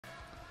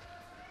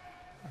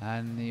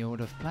And the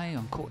order of play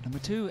on court number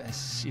 2,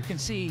 as you can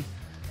see,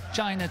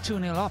 China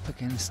 2-0 up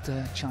against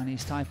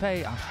Chinese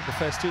Taipei after the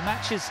first 2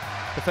 matches.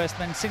 The first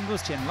men's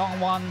singles, Chen Long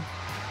won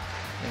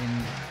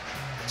in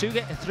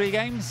 3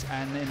 games,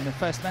 and in the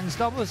first men's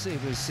doubles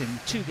it was in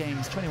 2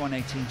 games,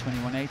 21-18,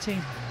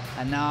 21-18.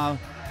 And now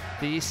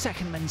the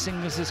second men's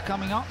singles is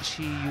coming up,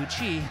 SHI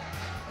Yuqi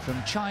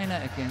from China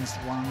against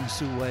WANG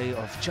Tzu Wei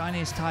of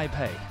Chinese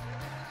Taipei.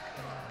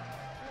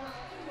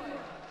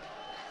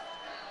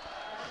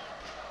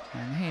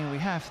 And here we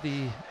have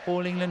the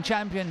All England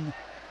champion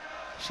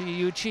SHI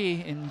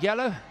Yuqi in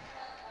yellow,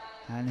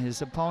 and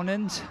his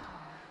opponent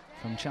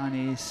from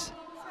Chinese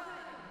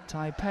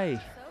Taipei,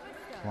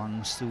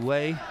 WANG Tzu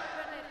Wei.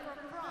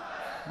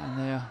 And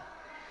they're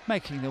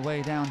making their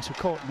way down to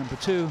court number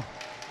 2.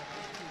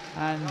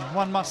 And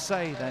one must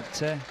say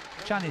that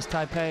Chinese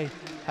Taipei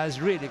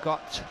has really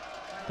got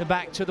the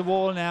back to the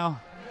wall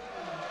now,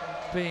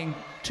 being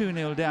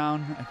 2-0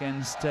 down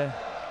against the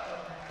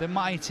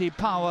mighty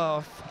power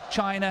of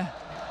China,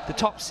 the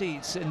top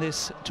seeds in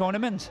this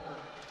tournament.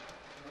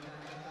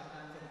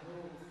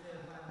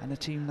 And a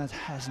team that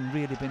hasn't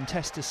really been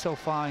tested so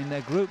far in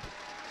their group.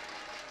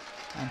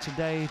 And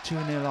today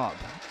 2-0 up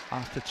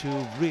after 2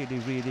 really,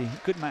 really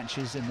good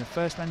matches in the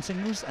first men's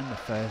singles and the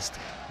first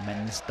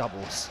men's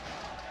doubles.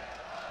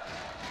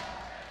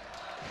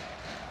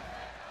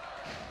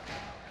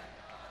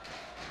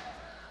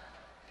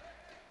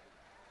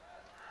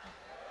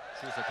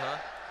 Choose a color,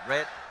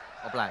 red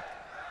or black?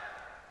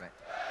 Red,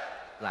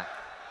 black.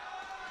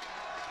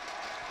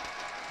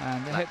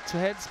 And the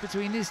head-to-heads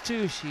between these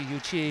two, SHI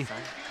Yuqi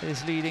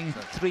is leading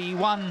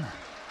 3-1.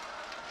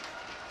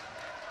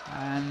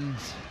 And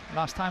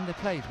last time they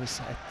played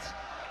was at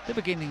the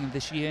beginning of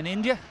this year in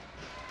India.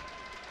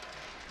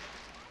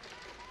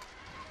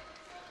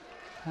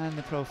 And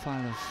the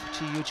profile of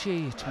SHI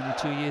Yuqi,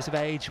 22 years of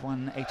age,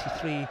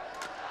 183. He's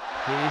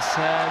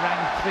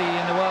ranked 3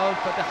 in the world,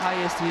 but the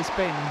highest he's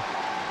been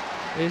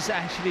is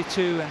actually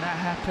 2, and that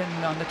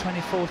happened on the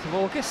 24th of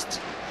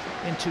August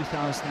in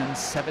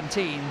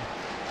 2017.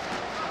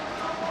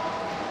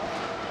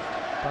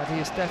 But he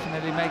is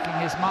definitely making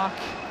his mark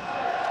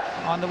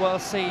on the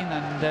world scene,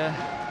 and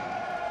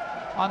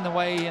on the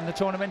way in the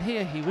tournament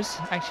here, he was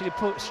actually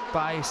pushed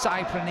by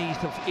Sai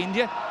Praneeth of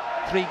India.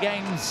 3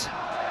 games,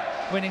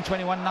 winning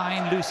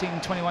 21-9, losing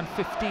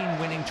 21-15,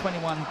 winning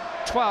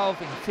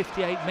 21-12 in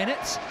 58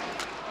 minutes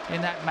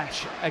in that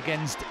match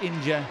against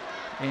India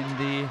in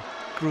the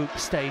group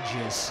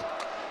stages.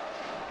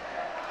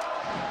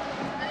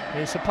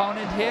 His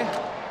opponent here,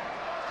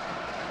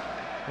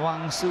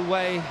 WANG Tzu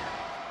Wei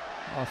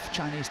of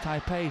Chinese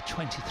Taipei,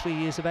 23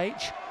 years of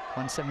age,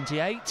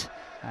 178,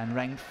 and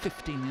ranked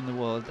 15 in the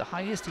world. The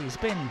highest he's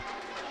been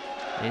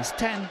is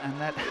 10,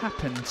 and that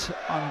happened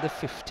on the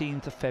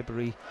 15th of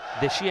February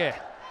this year.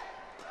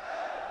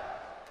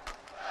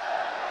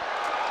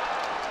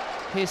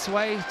 His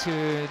way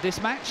to this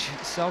match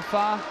so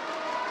far,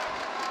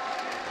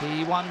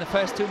 he won the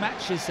first 2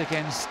 matches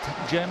against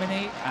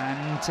Germany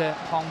and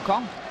Hong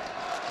Kong.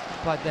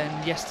 But then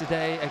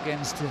yesterday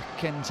against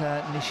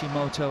Kenta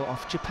Nishimoto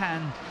of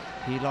Japan,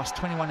 he lost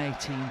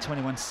 21-18,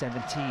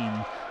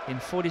 21-17 in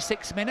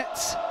 46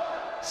 minutes.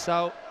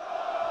 So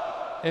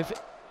if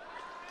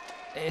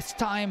it's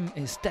time,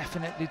 it's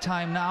definitely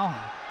time now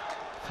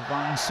for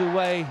WANG Tzu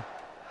Wei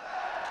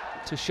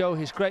to show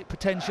his great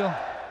potential.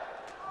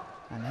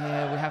 And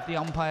here we have the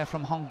umpire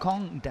from Hong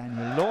Kong,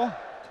 Daniel Law.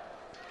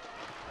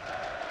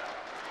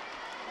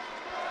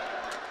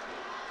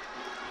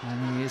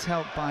 And he is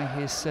helped by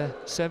his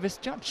service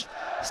judge,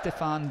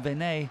 Stéphane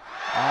Venet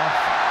of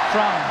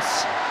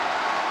France.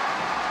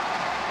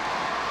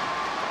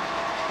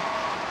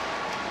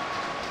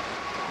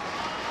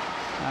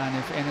 And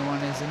if anyone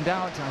is in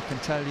doubt, I can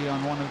tell you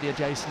on one of the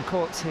adjacent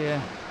courts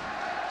here,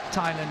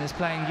 Thailand is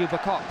playing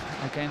Bangkok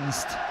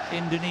against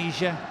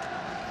Indonesia.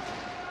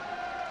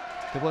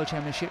 The World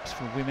Championships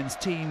for women's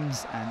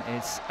teams, and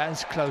it's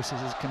as close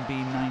as it can be,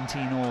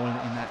 19-all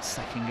in that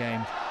second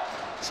game.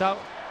 So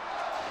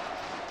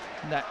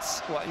that's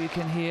what you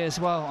can hear as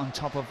well, on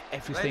top of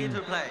everything,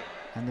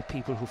 and the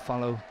people who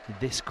follow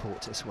this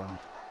court as well.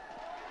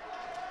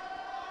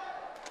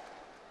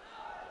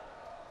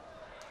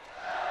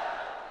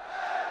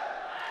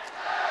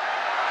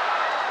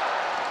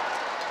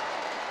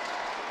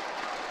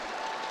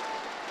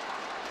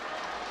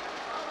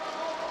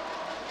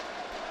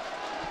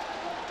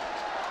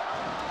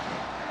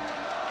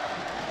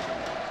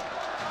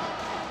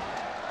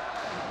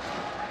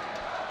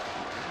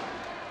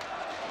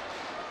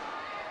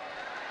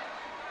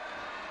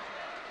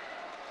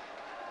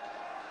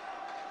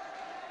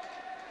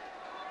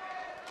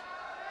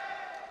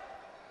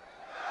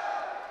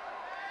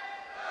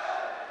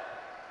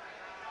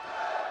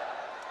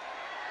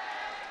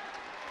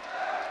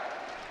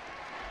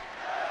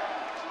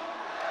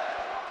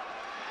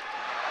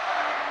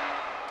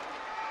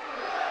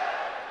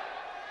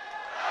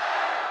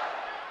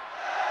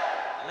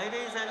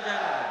 Ladies and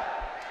gentlemen,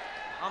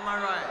 on my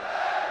right,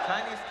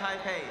 Chinese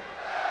Taipei,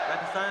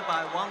 represented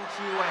by WANG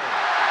Tzu Wei.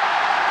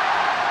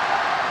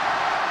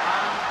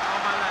 And on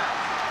my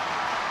left,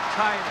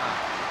 China,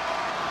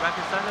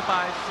 represented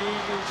by SHI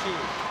Yuqi.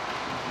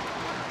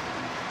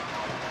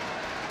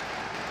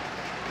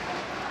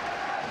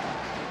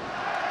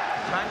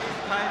 Chinese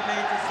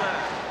Taipei to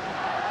serve.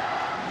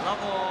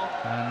 Love all.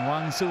 And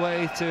WANG Tzu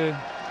Wei to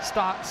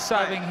start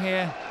serving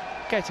here,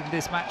 getting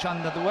this match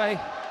under the way.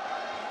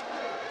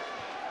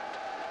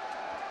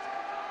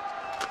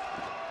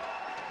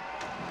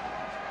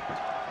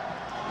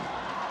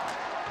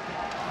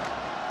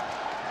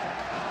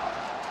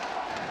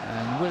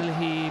 And will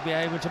he be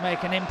able to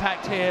make an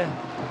impact here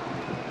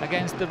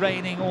against the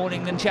reigning All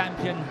England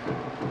champion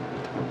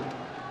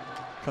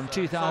from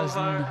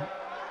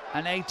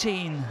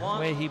 2018,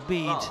 where he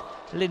beat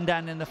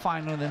Lindan in the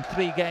final in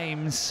 3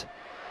 games.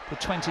 The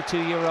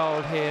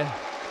 22-year-old here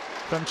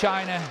from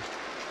China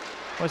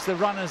was the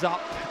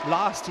runners-up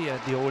last year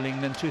at the All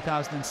England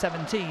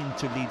 2017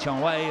 to Li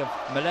Chongwei of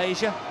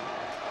Malaysia.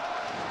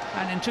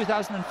 And in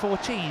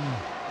 2014,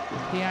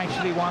 he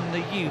actually won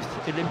the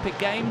Youth Olympic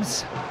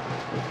Games,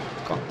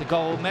 got the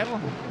gold medal.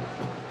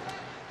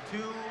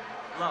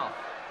 2-love.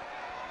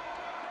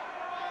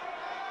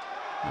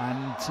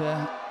 And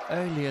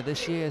earlier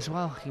this year as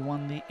well, he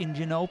won the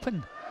Indian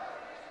Open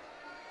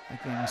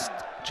against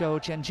Zhou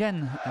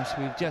Zhenjian, as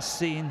we've just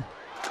seen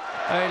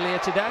earlier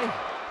today,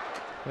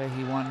 where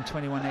he won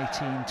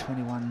 21-18,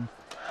 21-14.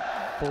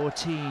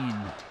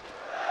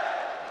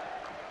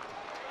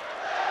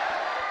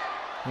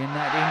 In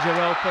that Indian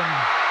Open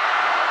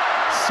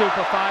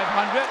Super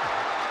 500.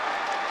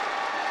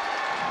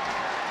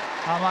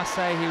 I must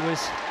say he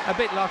was a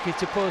bit lucky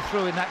to pull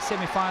through in that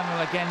semi-final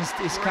against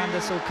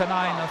Iskandar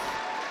Zulkarnain of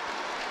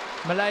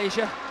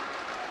Malaysia.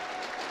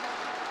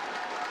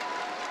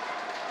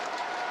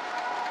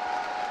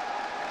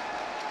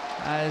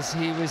 As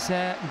he was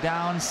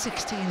down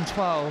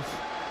 16-12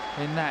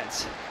 in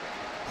that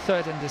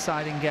third and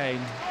deciding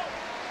game.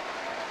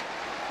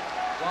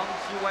 WANG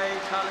Tzu Wei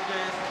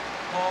challenges,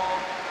 call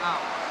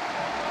out.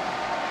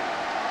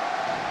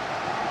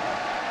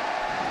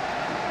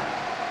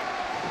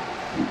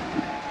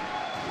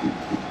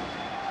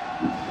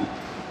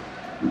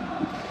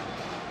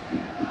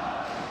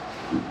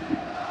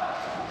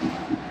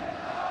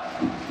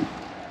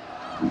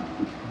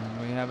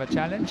 And we have a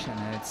challenge,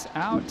 and it's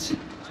out.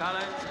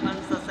 Challenge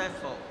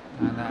unsuccessful.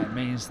 And that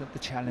means that the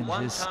challenge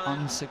is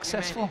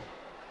unsuccessful.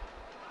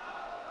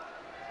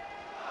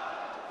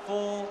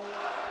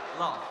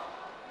 4-love.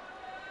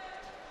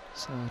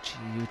 So SHI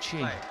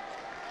Yuqi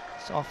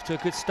is off to a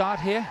good start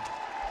here.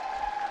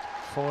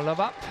 4-love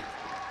up.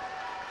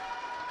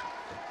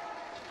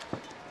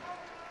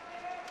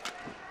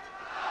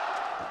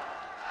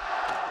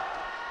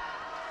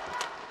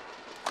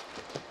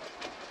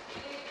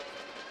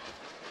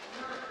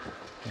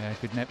 Yeah,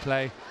 good net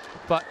play.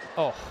 But,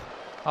 oh,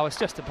 I was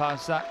just to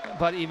pass that,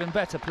 but even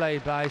better play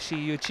by SHI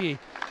Yuqi.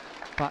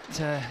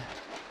 But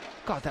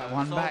got that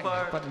one back,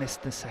 but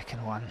missed the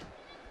second one.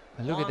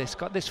 And look at this,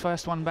 got this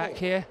first one back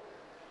here,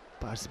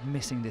 but is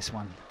missing this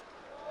one.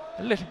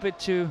 A little bit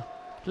too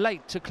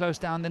late to close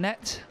down the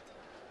net,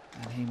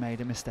 and he made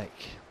a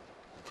mistake.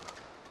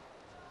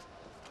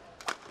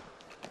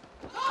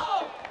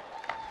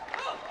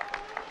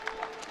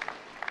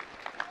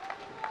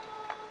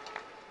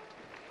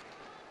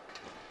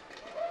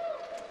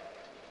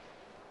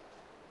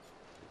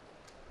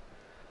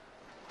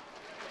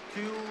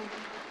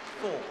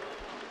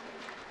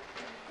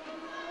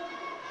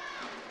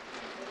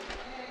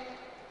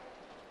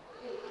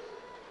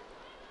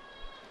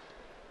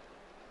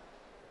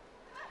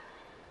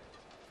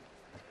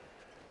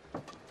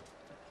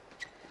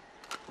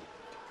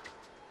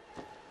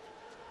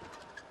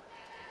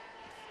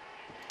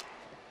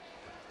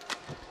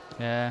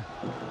 Yeah,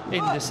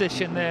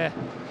 indecision there,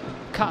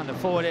 can't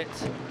afford it.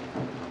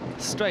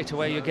 Straight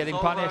away you're getting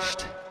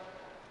punished.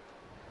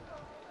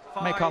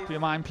 Make up your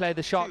mind, play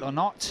the shot or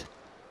not.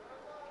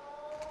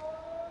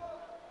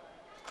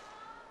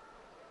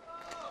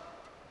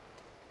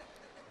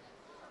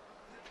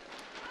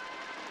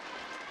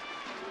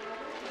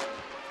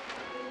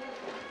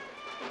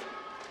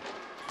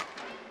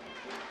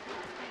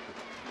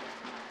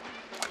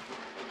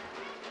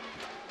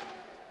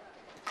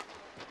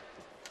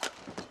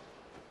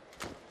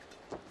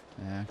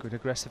 Yeah, good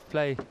aggressive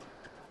play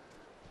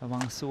by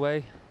WANG Tzu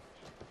Wei.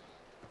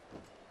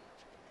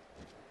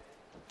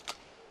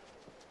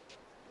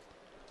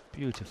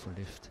 Beautiful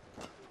lift.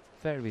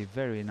 Very,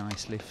 very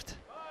nice lift.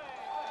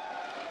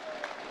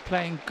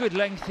 Playing good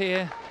length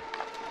here,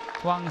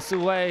 WANG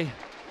Tzu Wei,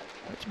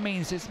 which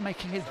means it's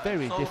making it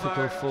very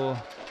difficult for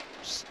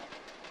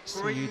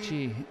SHI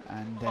Yuqi,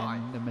 and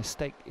then the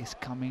mistake is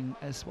coming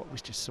as what we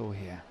just saw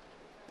here.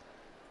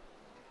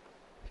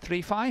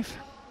 3-5.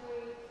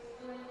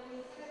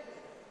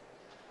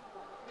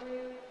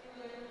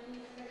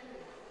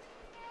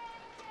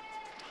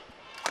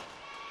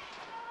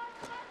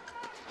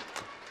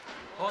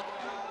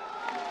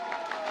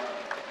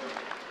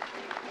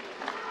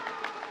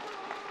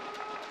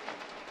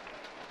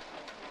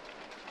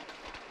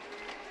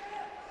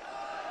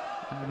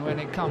 And when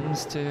it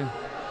comes to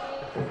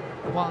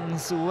WANG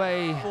Tzu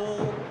Wei,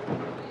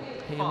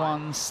 he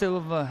won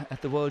silver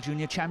at the World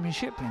Junior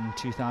Championship in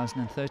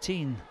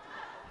 2013.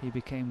 He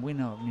became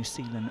winner of New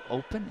Zealand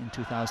Open in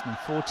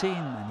 2014,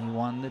 and he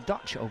won the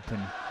Dutch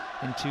Open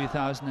in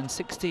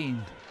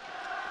 2016.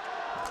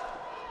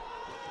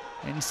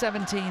 In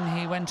 17,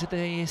 he went to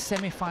the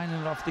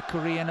semi-final of the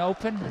Korean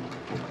Open,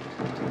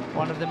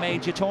 one of the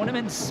major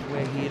tournaments,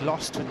 where he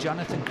lost to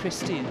Jonathan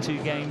Christie in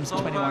 2 games,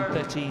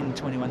 21-13,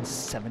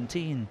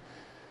 21-17.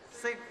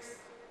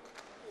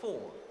 6-4.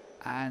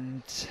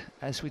 And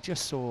as we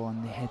just saw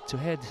on the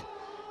head-to-head,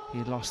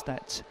 he lost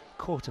that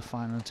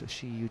quarter-final to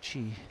SHI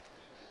Yuqi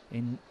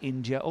in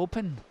India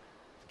Open,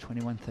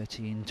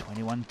 21-13,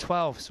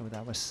 21-12. So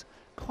that was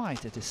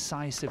quite a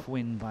decisive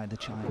win by the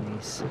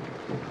Chinese.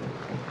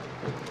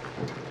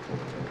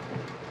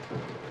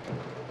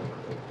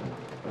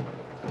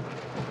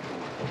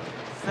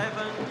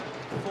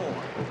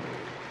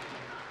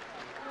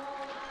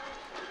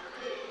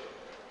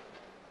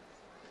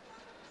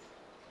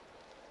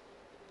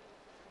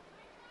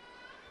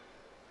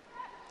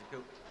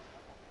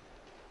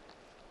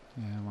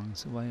 Yeah, WANG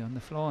Tzu Wei on the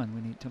floor, and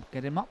we need to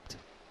get him up.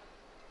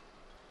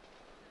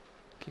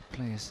 Give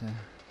players a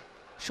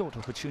short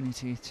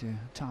opportunity to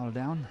towel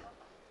down.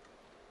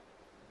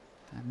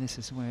 And this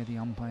is where the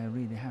umpire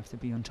really have to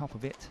be on top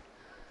of it,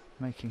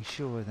 making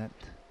sure that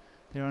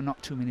there are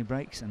not too many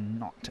breaks and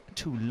not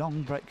too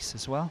long breaks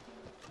as well.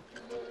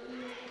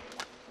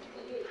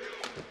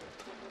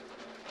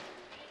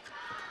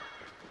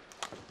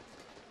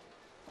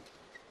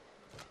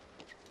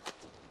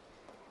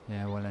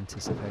 Yeah, well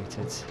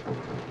anticipated.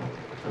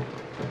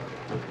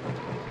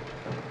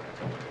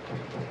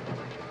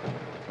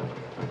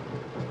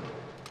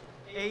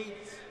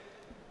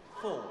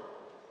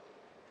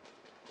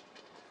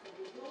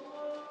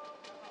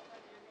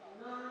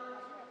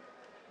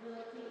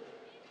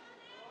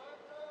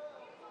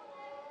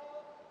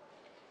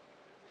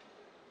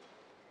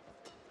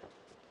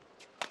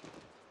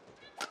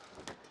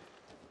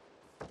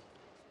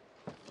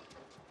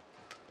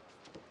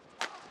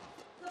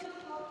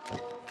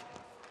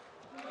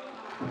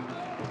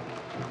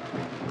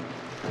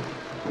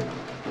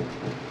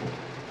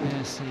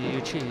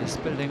 Yuqi is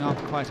building up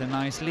quite a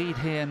nice lead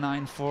here,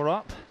 9-4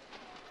 up.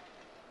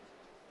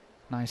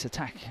 Nice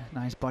attack,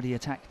 nice body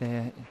attack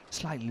there,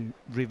 slightly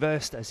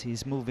reversed as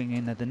he's moving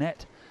in at the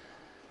net.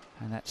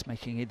 And that's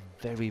making it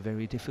very,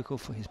 very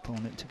difficult for his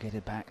opponent to get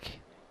it back.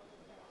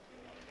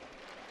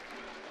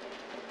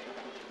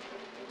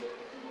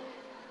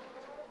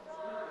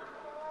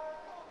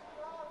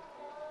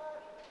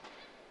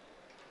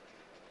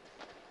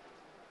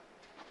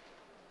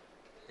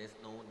 There's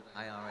no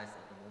IRS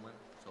at the moment,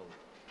 so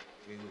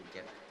we will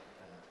get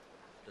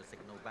the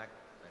signal back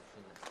as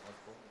soon as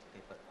possible.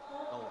 Okay, but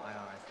no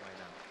IRS right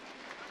now.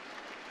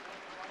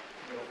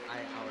 No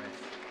IRS.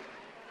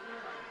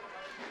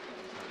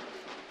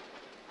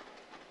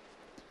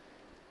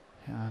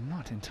 Yeah, I'm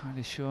not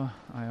entirely sure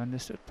I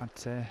understood,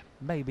 but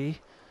maybe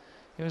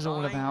it was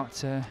all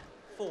about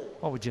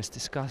what we just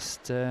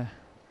discussed,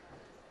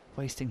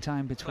 wasting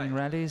time between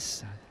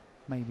rallies.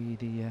 Maybe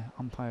the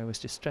umpire was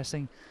just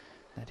stressing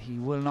that he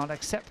will not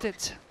accept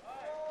it.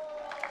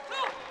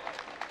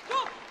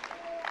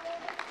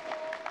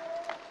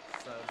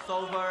 Serves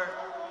over.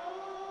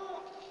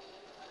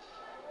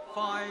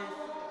 5-9.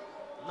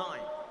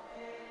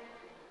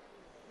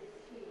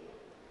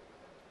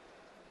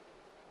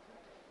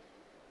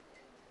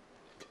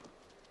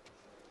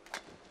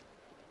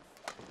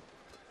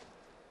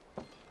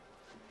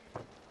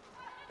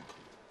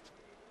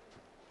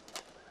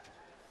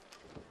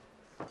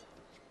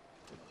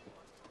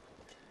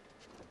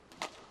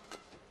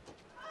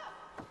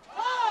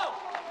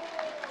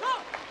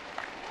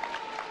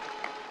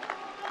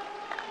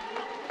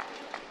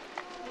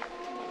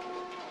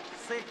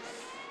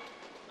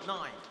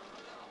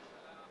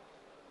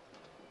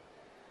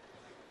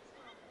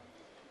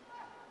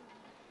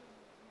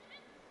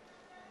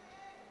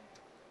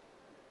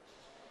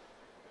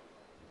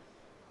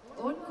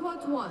 On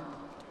court 1,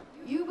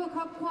 Uber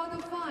Cup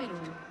quarter-final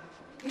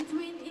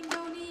between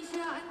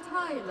Indonesia and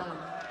Thailand.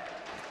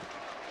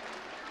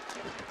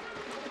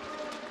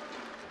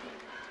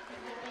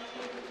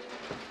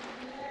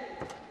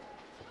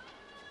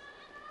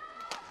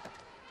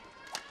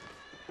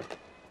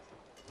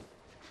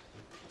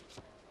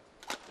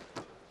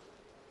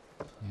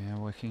 Yeah,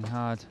 working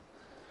hard.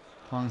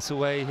 WANG Tzu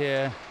Wei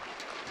here.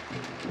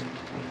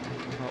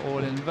 All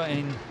in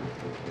vain.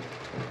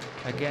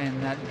 Again,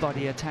 that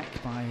body attack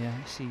by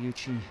SHI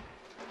Yuqi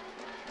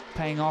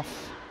paying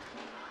off.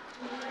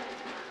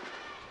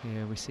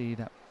 Here we see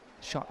that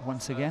shot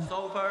once again. It's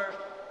over.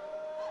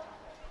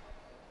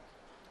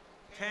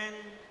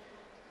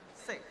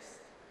 10-6.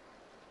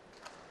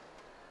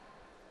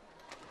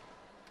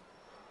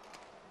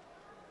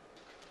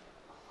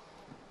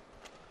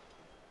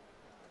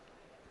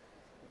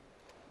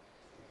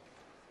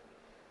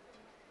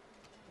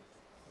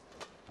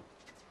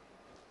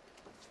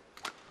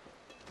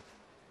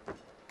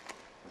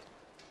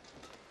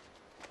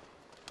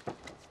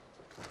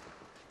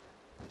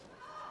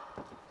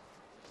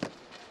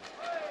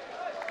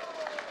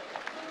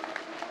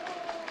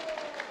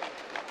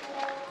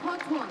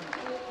 1.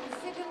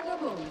 Second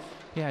doubles.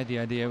 Yeah, the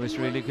idea was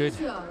really good.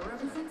 Indonesia,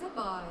 represented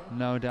by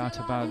No doubt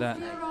about that.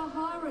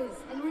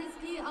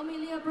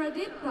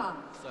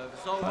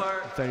 Service over.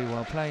 But very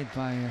well played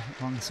by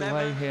WANG Tzu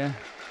Wei here.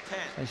 10.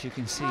 As you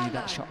can see,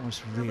 that shot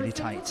was really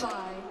tight. Service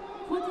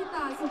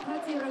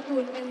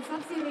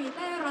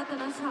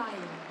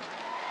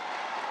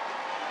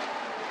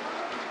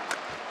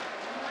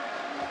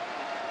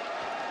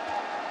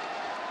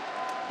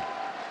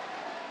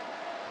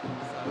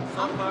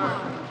over.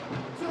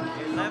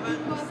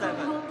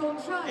 11-7.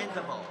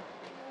 Interval.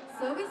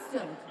 Service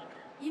judge,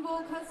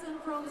 Ivo Cousin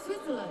from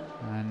Switzerland.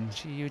 And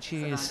SHI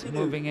Yuqi is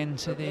moving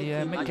into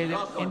the mid-game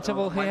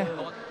interval here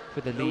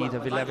with a lead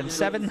of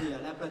 11-7.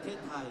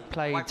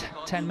 Played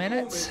 10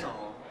 minutes.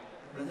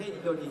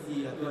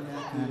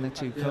 And the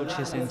two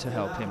coaches in to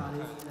help him.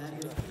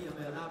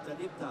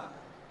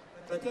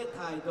 ประเทศไ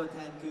ทยตัวแท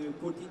นคือ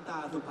พุทธิตา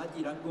สุภั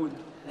จิรกุล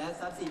และ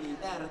ทรัพย์สิริ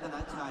แต้รัตน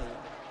ชัย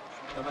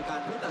กรรมการ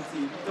ผู้ตัด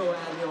สินโจแ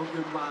อนเลียว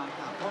ยุนวา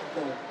จากฮ่องก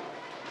ง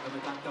กรรม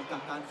การกำกั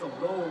บการส่ง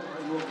โล่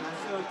รวมคา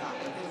เชอร์จาก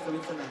ประเทศสวิ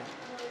ตเซอร์แลนด์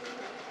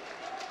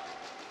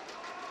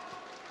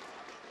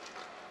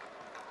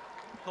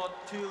Clock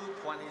 2,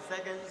 20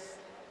 seconds.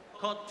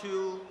 Clock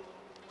 2,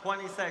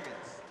 20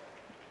 seconds.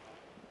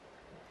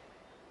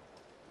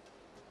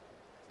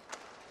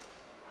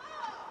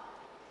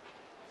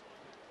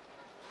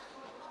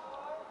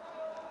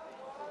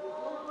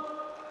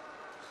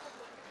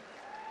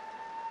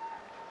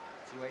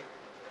 Wait.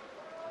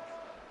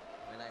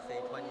 When I say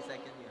 20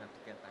 seconds, you have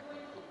to get back on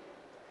the clock.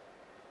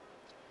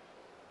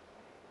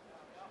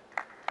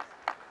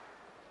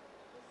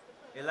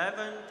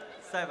 Eleven,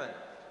 7.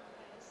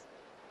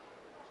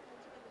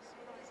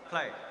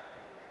 Play.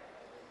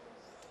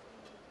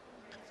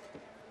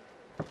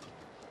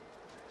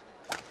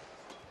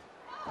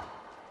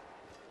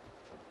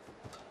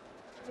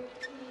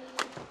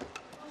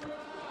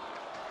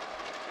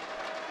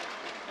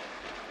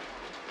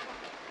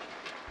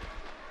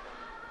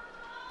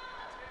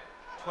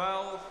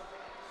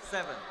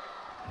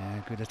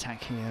 Yeah, good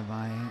attack here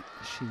by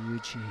SHI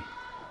Yuqi.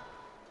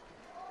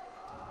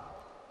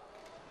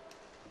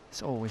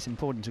 It's always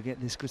important to get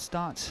this good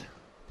start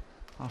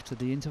after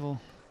the interval.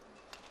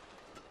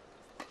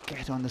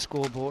 Get on the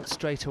scoreboard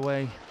straight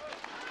away.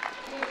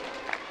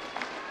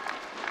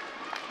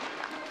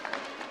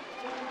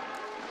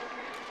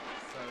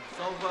 So it's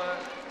over.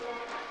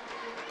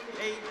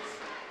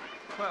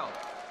 8-12.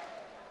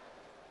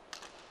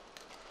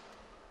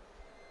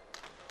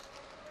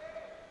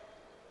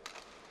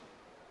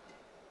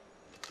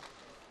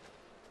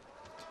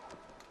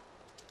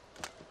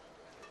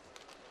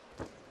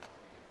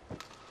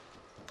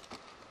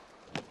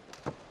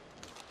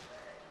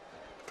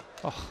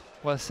 Oh,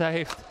 well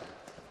saved.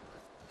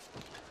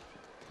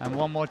 And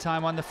one more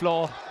time on the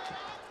floor.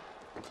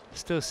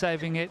 Still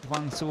saving it,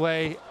 WANG Tzu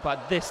Wei,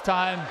 but this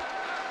time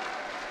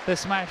the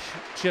smash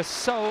just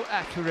so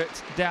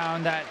accurate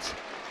down that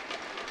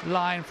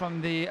line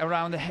from the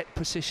around the head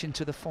position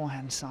to the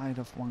forehand side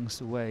of WANG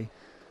Tzu Wei.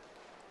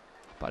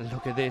 But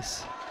look at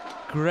this,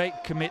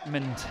 great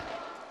commitment.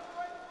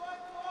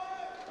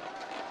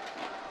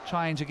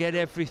 Trying to get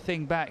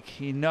everything back.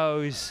 He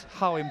knows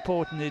how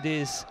important it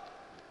is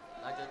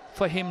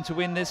for him to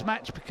win this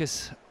match,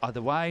 because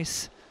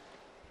otherwise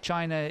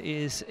China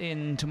is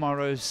in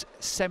tomorrow's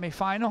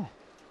semi-final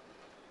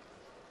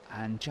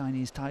and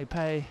Chinese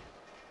Taipei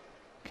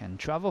can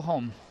travel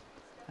home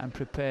and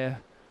prepare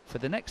for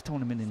the next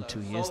tournament in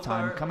 2 years'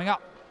 time coming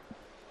up.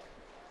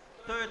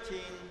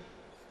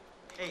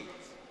 13-8.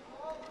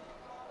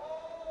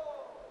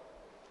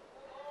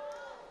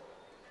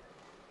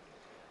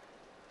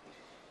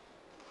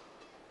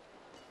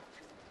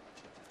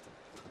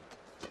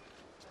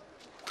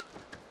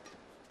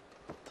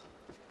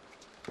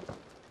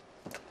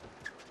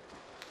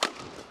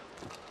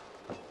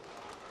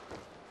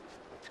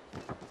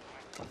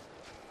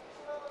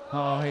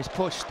 Oh, he's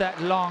pushed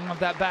that long of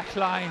that back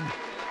line.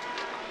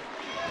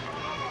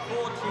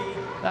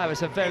 That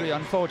was a very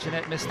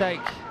unfortunate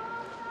mistake.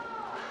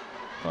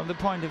 From the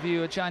point of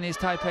view of Chinese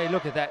Taipei,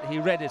 look at that, he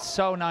read it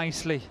so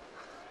nicely.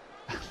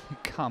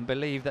 Can't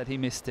believe that he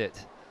missed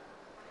it.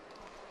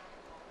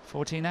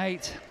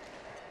 14-8.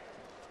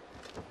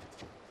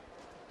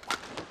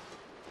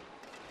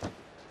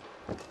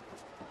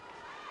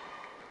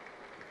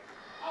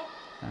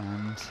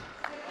 And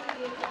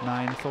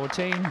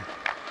 9-14.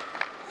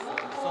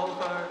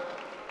 Over.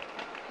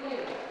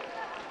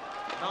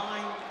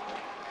 9-14.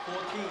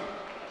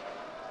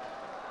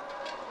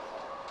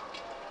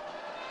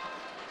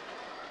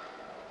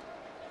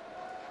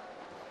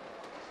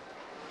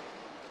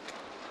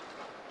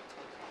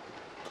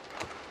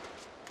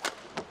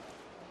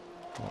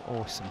 Oh,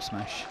 awesome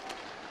smash.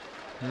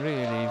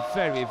 Really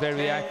very,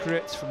 very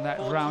accurate from that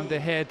round the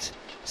head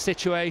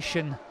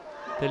situation.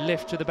 The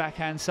lift to the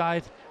backhand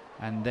side,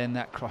 and then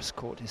that cross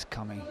court is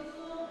coming.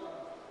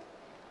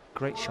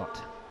 Great shot.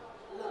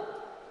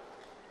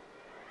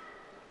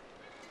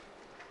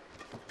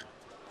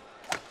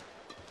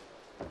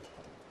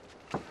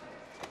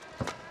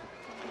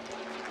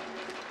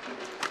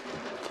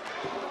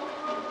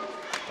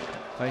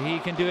 but he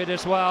can do it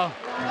as well.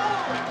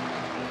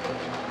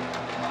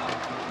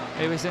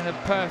 It was in a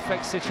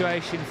perfect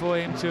situation for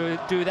him to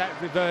do that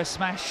reverse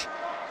smash.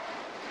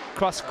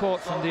 Cross court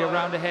from the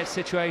around the head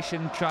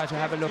situation. Try to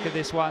have a look at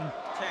this one.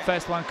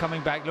 First one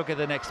coming back, look at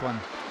the next one.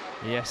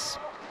 Yes,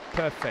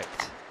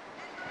 perfect.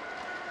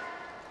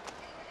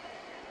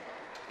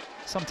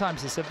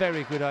 Sometimes it's a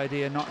very good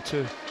idea not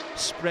to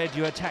spread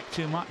your attack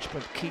too much,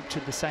 but keep to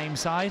the same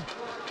side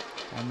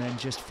and then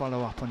just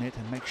follow up on it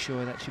and make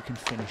sure that you can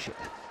finish it.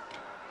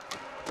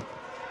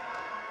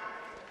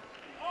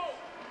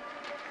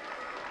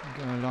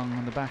 Go along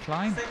on the back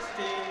line. 16-10.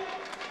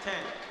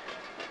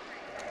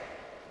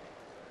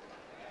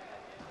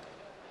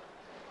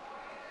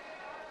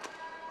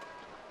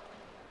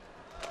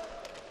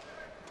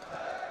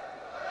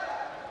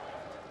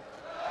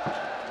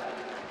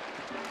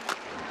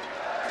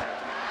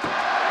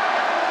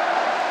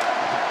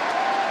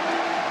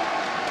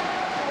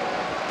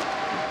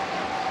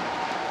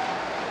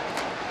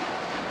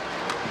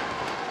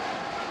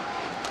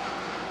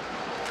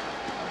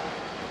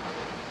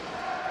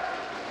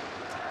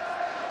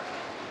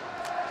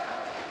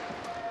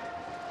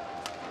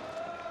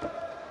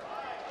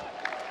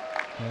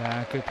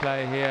 Yeah, good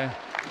play here,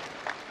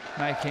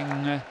 making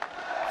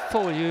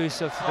full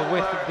use of the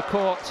width of the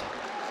court.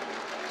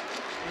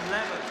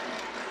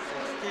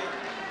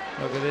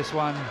 11-16. Look at this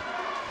one.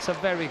 It's a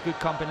very good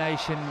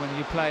combination when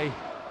you play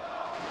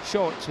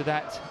short to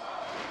that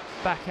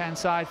backhand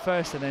side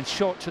first and then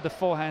short to the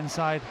forehand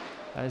side.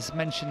 As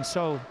mentioned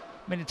so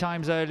many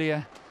times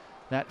earlier,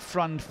 that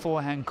front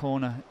forehand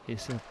corner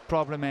is a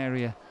problem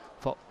area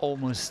for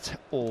almost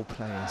all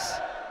players.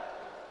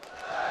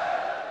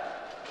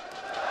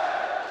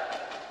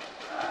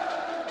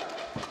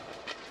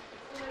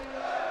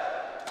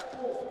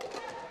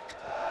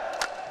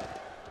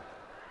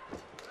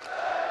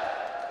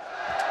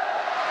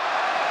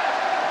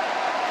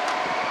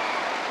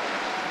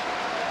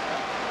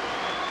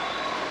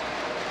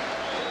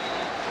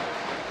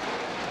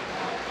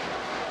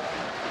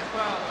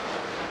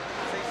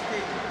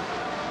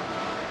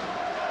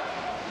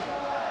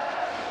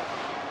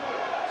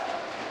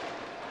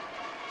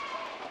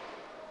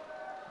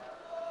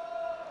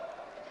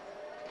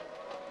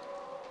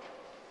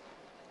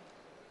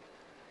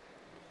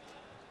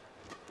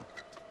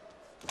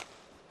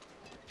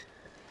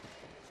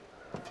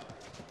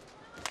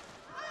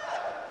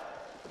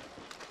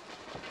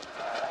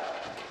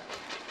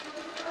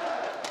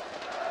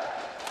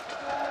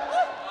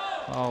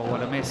 Oh,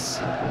 what a miss.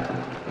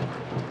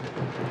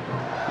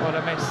 What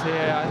a miss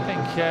here. I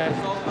think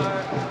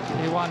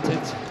he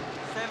wanted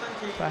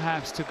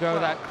perhaps to go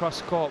that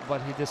cross court,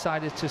 but he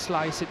decided to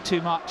slice it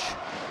too much.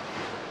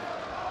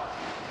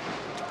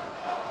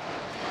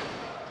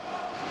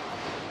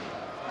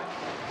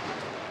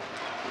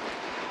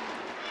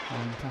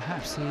 And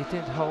perhaps he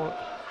did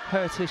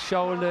hurt his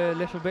shoulder a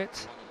little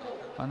bit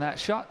on that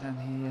shot,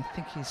 and I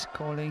think he's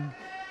calling,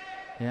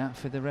 yeah,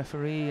 for the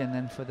referee, and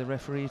then for the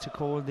referee to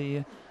call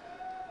the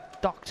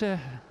doctor,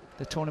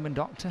 the tournament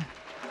doctor.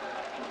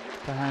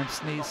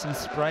 Perhaps needs some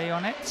spray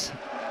on it.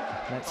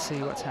 Let's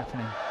see what's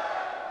happening.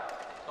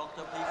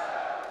 Doctor, please.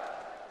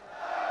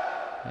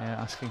 Yeah,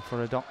 asking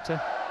for a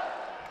doctor.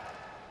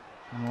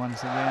 And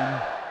once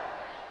again,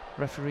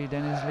 referee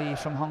Dennis Lee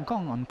from Hong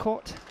Kong on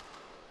court.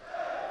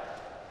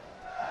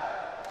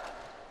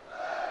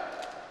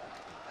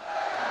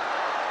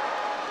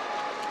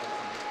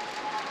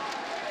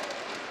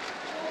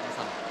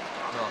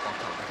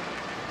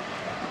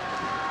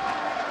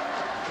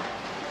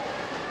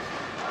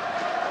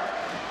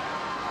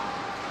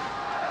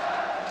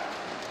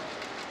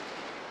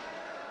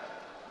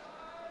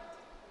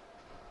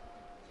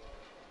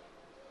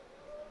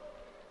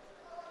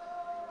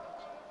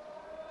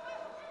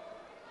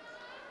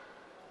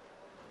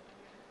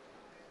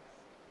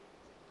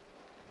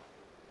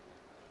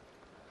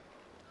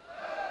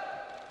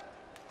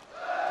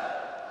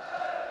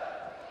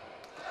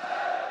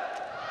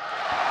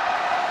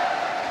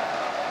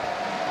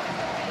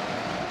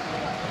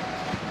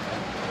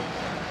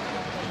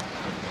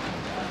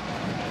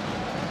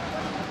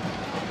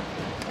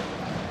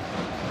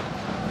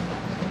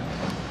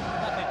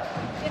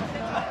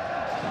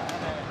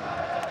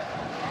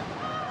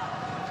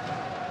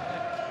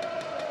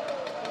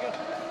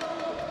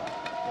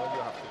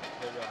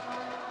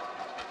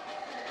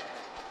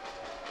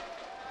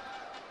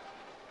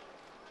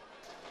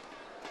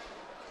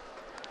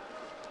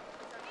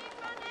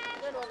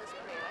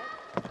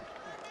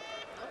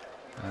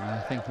 And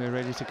I think we're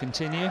ready to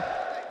continue.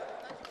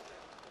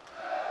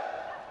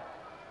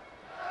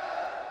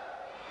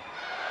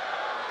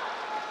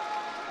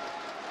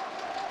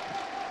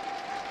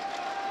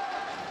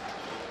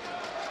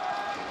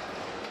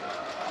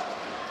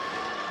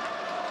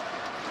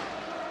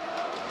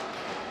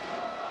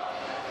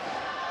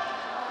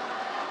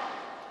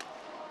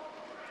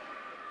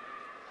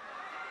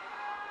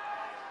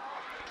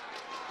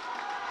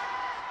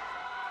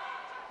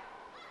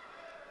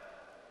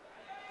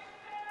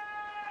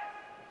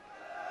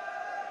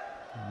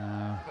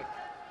 Now,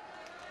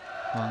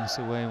 WANG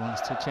Tzu Wei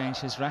wants to change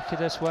his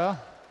racket as well.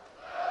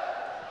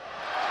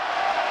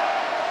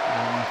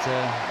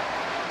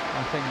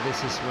 I think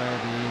this is where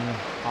the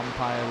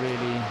umpire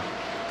really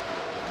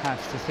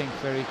has to think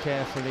very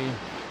carefully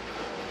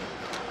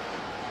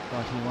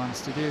what he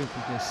wants to do,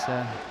 because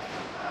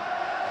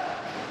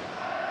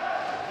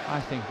I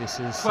think this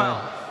is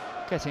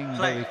getting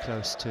very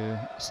close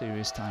to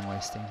serious time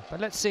wasting. But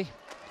let's see.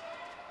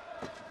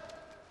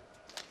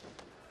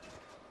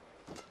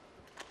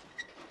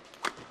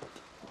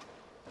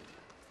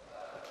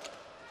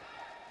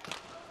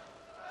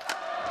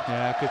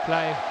 Yeah, good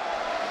play.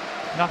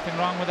 Nothing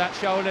wrong with that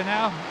shoulder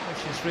now,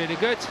 which is really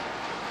good.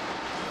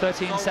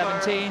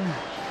 13-17,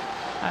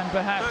 and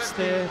perhaps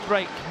the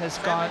break has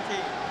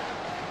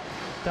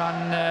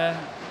done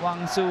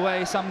WANG Tzu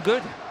Wei some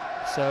good.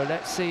 So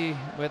let's see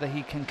whether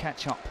he can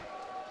catch up.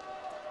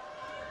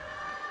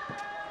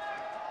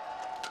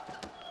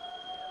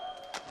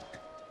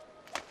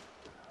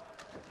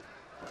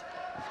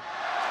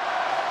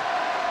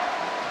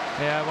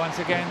 Yeah, once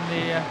again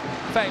the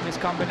famous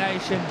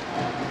combination.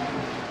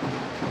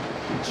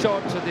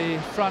 Short to the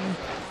front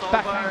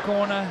backhand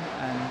corner,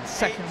 and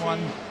second one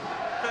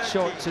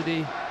short to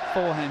the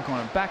forehand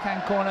corner.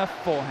 Backhand corner,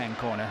 forehand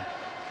corner.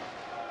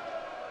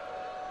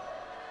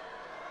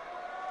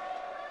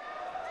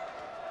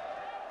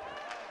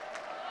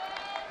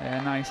 Yeah,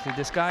 nicely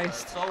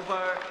disguised. It's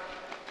over.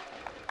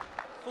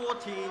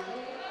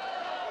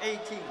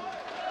 14-18.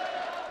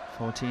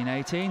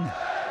 14-18.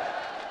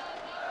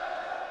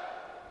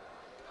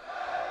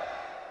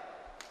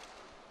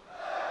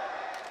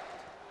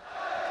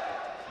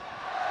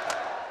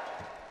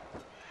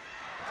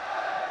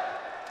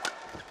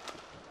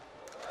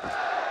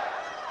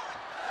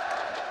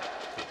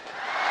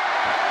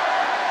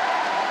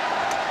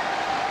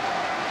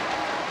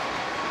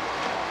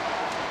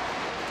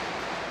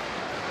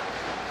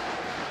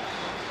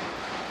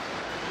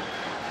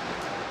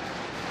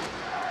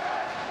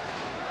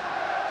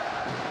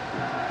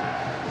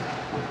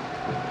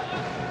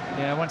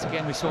 Yeah, once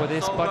again we saw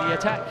this body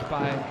attack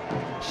by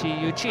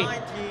SHI Yuqi.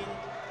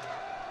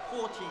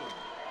 19-14.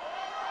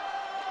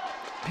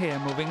 Here,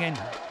 moving in.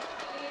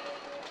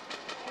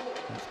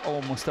 It's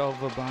almost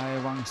over by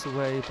WANG Tzu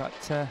Wei,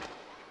 but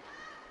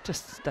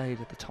just stayed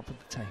at the top of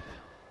the tape.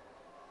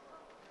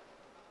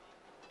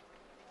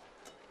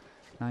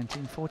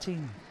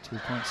 19-14, 2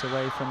 points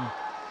away from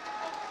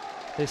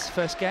this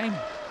first game.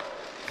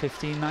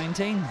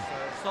 15-19.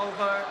 It's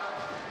over.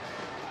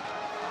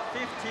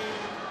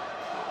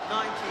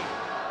 15-19.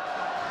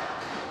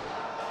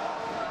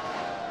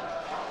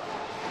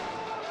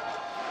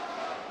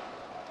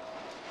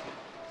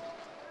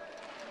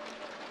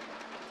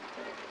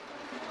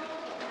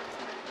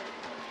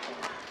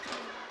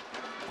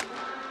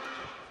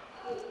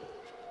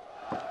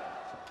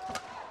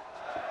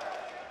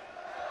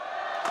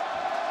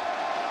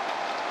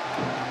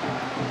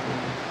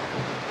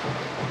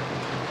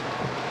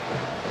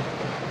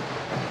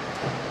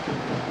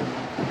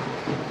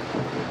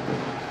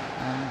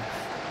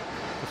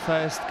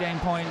 First game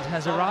point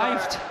has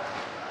arrived.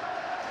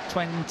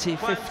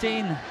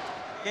 20-15.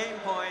 Game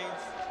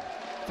points.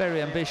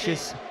 Very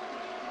ambitious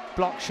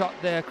block shot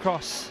there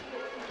across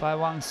by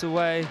WANG Tzu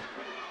Wei.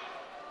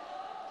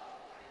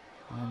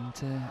 And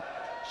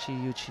SHI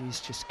Yuqi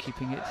is just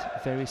keeping it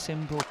very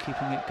simple,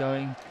 keeping it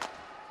going.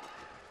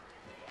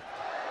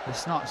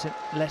 He's not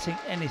letting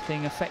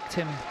anything affect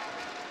him,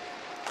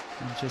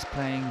 and just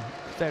playing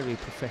very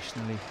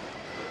professionally.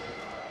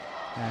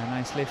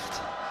 Nice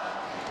lift.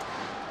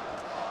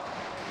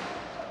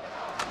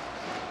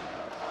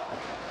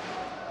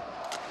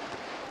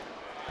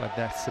 But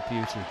that's the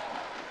beauty.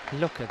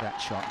 Look at that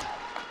shot.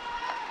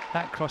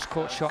 That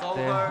cross-court shot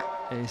there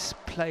is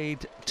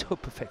played to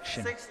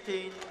perfection.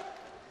 16-20.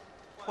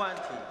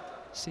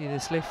 See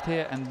this lift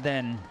here, and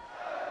then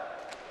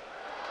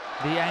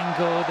the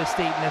angle, the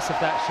steepness of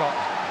that shot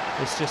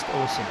is just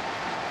awesome.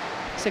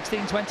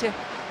 16-20.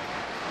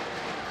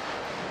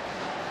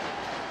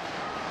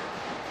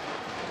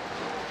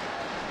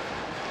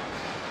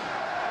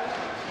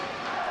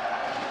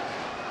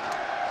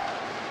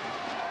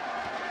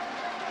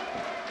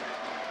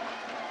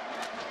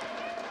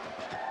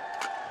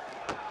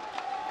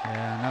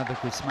 Yeah, another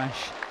good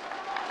smash.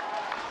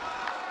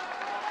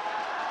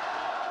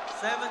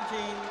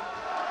 17.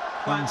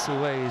 WANG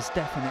Tzu Wei is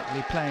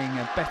definitely playing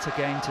a better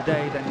game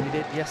today than he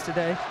did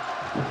yesterday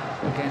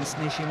against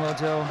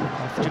Nishimoto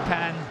of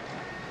Japan.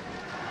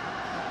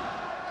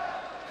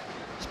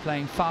 He's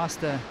playing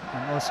faster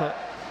and also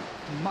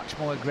much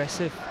more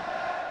aggressive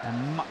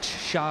and much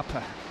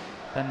sharper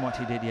than what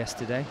he did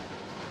yesterday.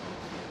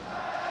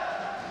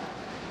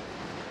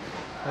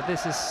 But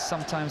this is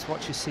sometimes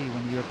what you see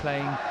when you're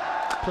playing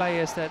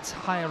players that's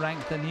higher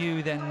ranked than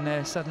you.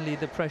 Then suddenly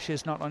the pressure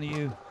is not on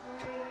you,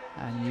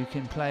 and you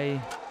can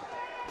play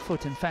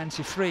foot and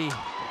fancy free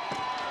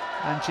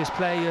and just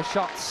play your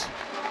shots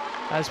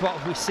as what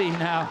we see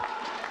now.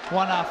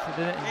 One after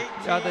the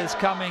other is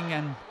coming,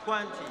 and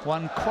 20.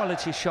 one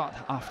quality shot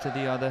after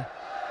the other.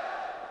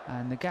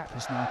 And the gap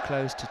is now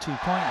close to 2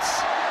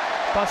 points,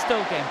 but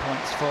still game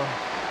points for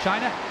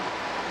China.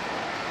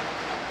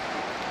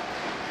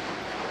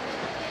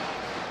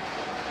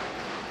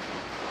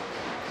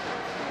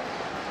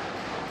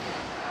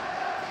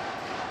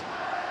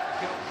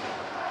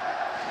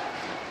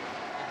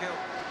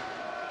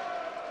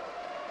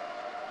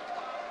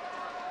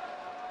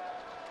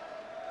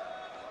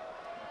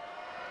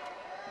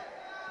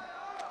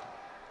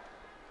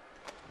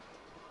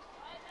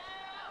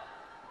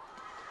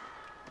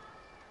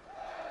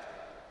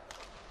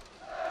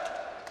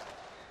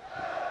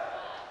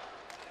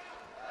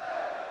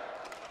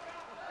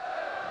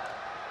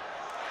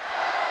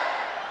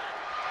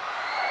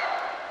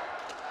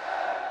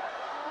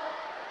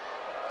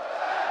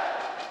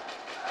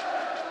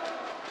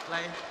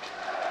 Chai.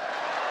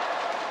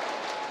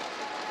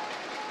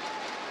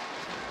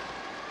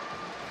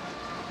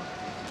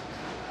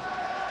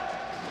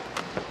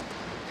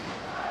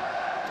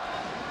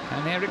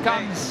 And here it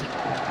comes,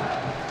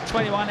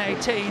 21-18.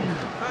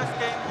 First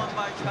game won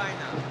by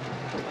China,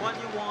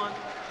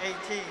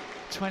 21-18.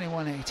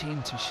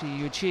 21-18 to SHI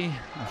Yuqi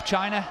of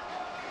China.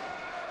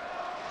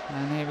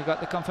 And here we got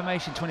the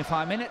confirmation,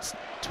 25 minutes,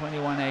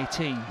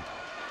 21-18.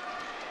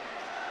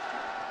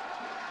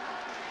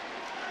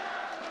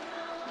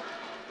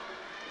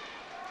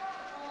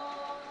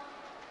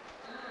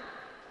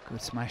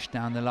 Good smash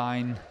down the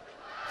line.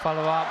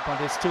 Follow up, but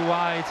it's too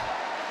wide.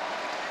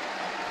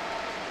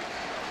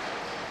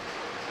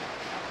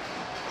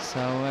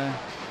 So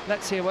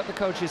let's hear what the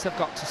coaches have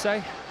got to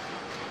say.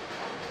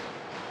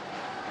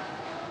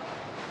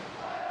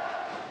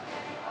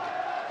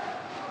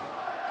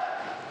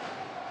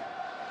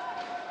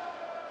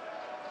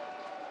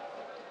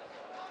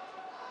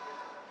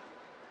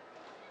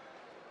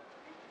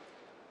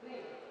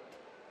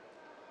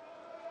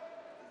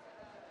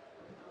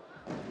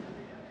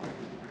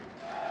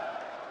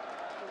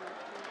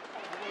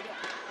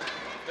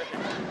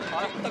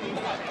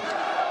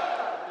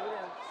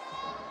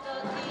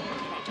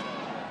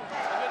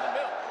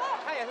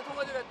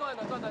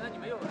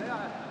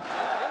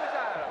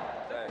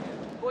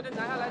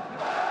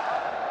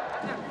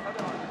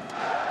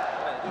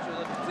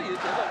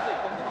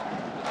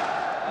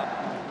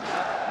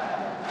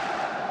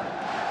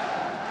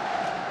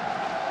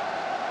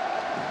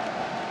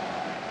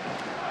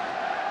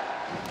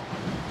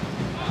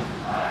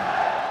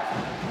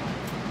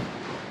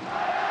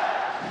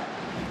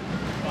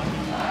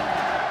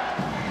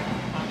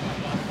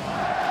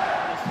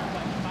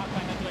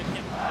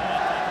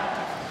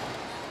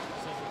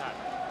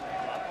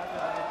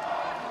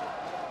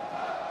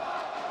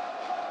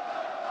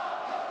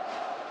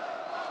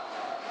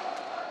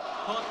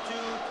 Clock to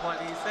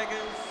 20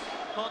 seconds.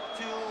 Clock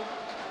to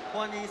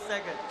 20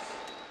 seconds.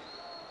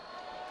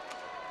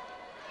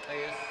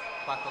 Players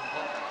back on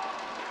clock.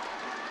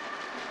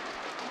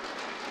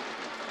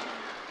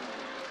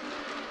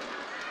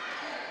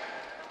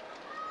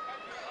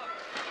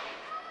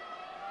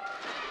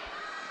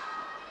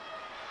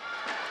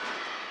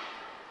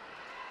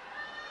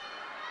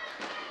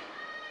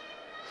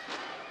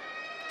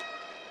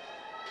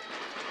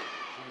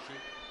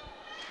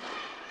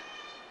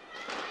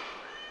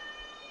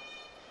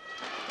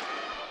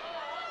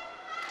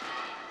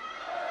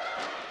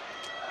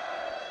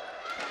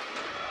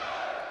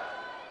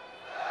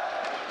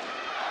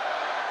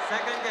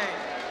 Second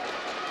game.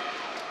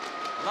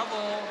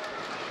 Level.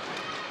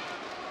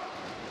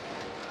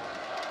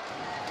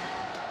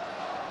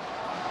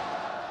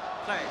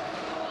 Play.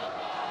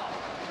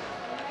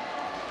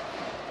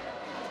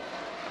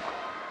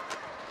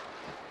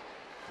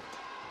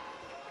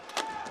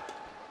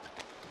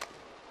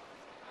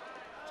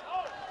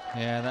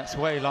 Yeah, that's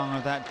way long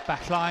of that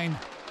back line.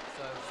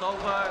 So it's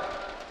over.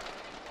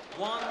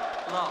 1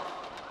 love.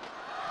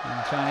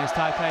 And Chinese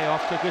Taipei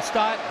off to a good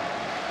start.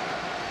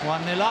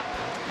 1-0 up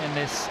in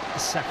this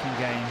second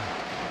game.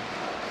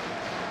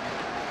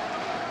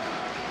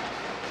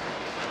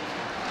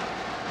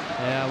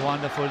 Yeah,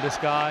 wonderful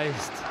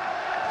disguised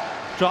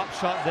drop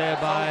shot there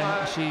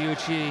by SHI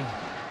Yuqi.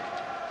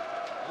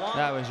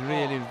 That was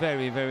really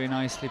very, very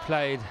nicely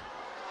played.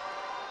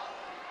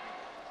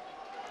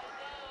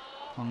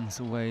 WANG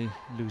Tzu Wei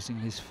losing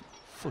his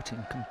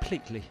footing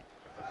completely.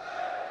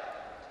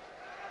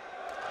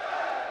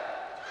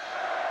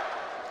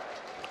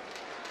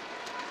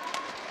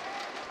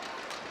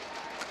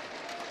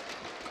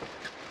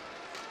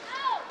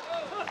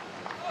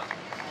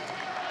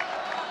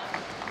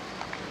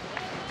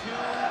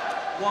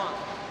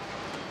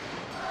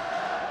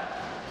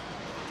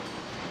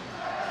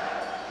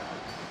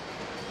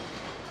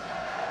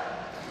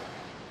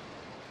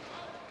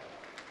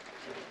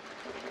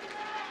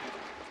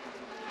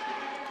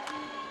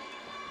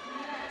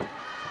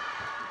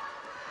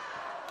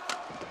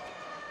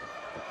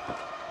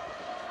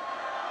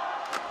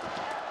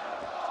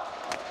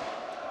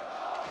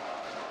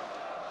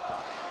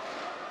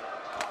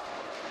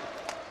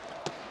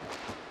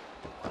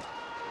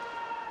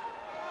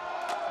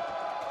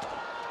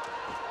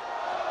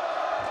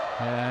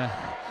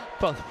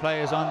 Both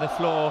players on the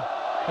floor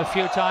a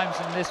few times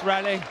in this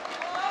rally.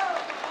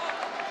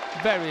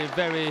 Very,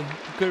 very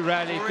good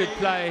rally, good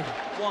play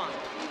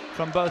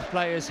from both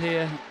players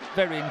here.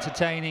 Very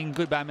entertaining,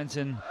 good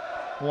badminton,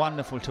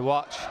 wonderful to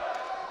watch.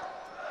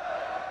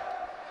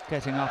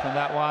 Getting up on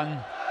that one.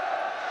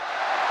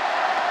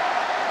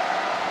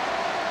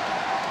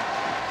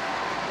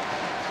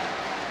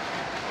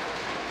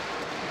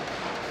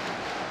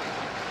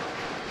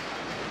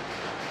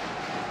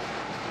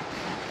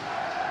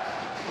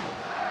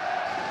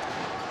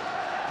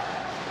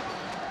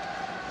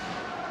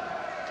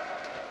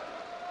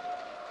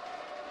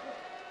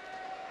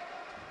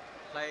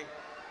 Play.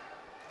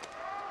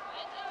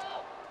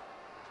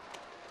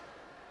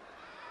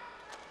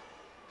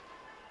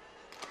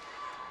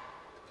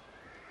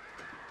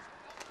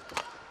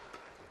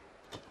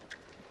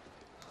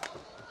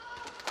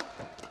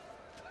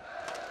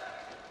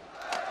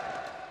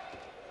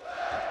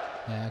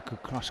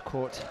 good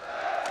cross-court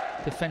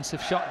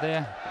defensive shot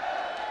there,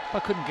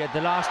 but couldn't get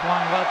the last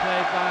one. Well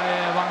played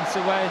by WANG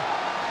Tzu Wei.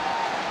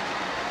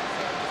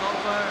 It's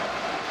over.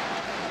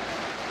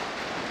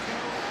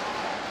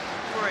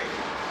 2-3.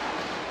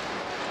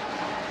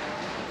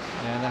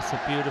 Yeah, that's a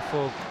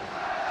beautiful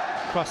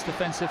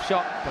cross-defensive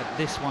shot, but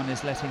this one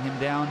is letting him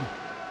down.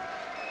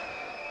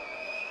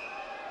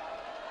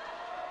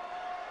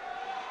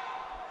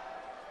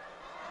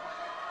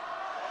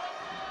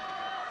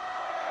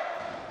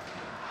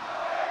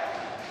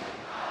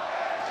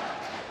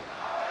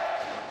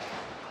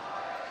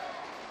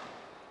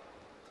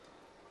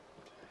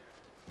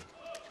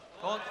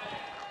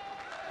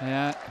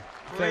 Yeah,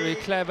 very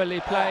cleverly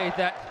played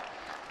that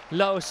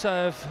low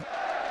serve,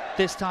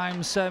 this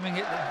time serving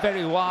it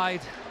very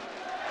wide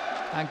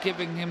and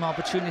giving him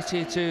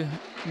opportunity to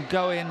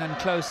go in and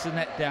close the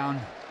net down.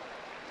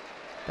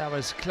 That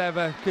was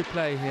clever, good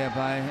play here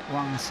by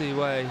WANG Tzu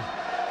Wei.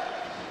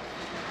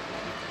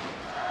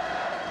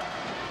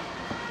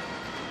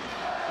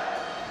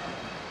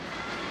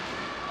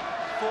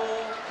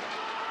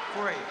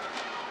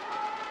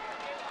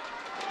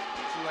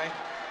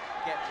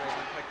 Get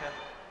ready quicker.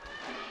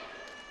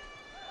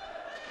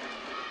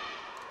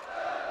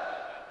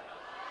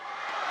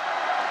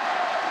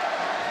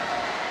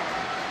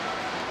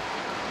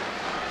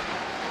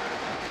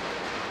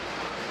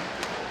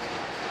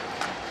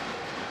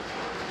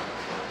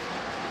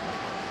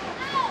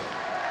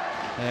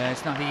 Yeah,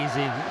 it's not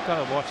easy. You've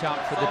got to watch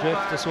out for the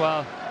drift as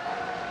well.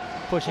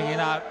 Pushing it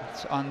out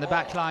on the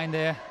back line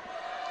there.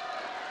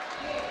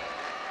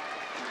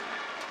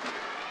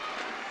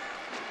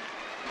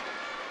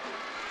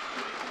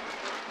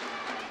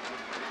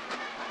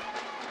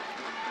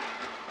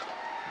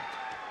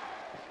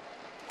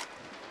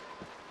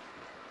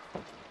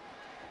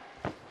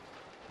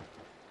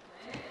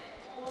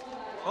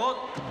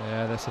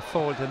 Yeah, there's a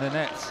fault in the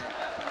net.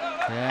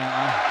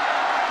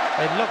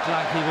 Yeah, it looked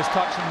like he was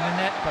touching the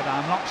net, but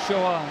I'm not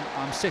sure.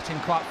 I'm sitting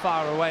quite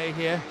far away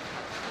here.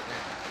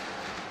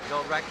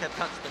 Your racket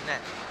touched the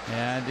net.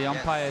 Yeah, the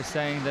umpire is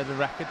saying that the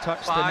racket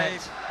touched the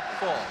net.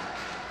 5-4.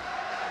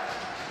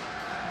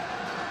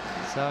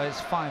 So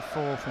it's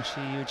 5-4 for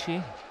SHI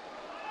Yuqi.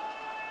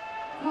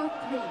 Court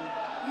 3,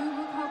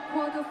 Euro Cup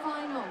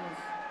quarterfinals.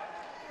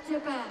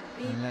 Japan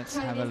beat Let's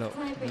have a Chinese look.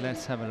 Taipei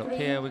Let's have a look.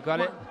 Here we got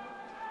it.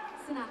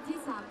 สนามที่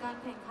 3 การ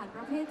แข่งขันป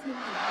ระเภททีม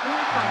หญิง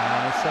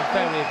It's a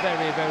very,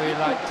 very, very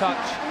light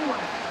touch. ไต้หวั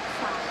น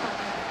3-1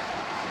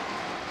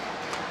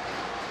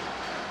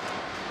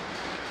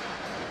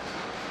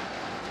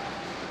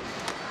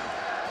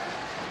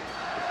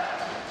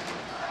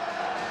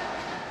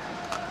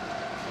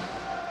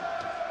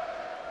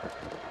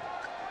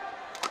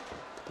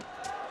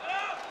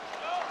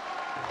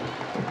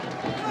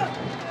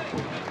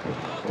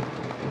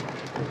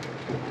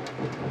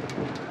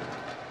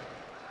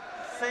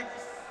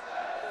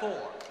 6-4.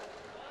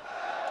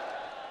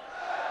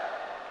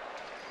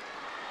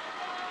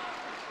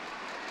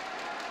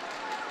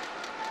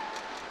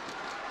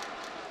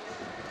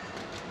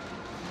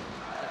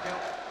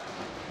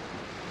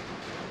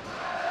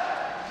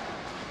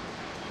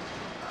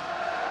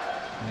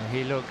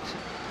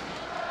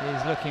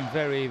 He's looking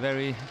very,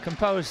 very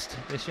composed,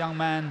 this young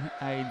man,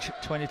 age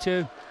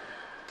 22.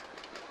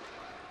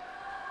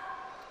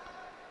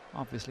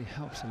 Obviously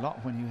helps a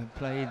lot when you have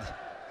played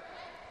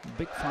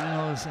big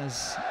finals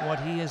as what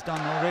he has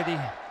done already.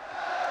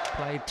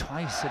 Played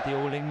twice at the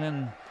All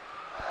England,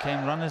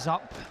 became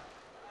runners-up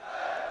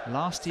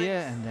last year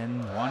and then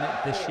won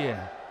it this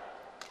year.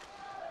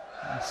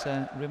 It's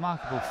a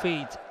remarkable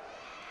feat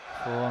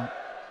for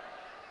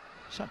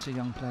such a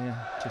young player,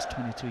 just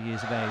 22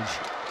 years of age.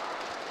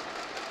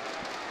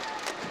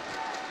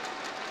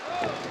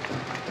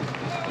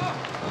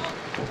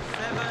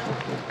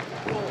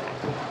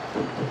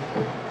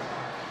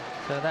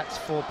 So that's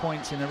 4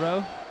 points in a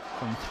row,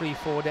 from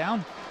 3-4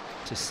 down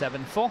to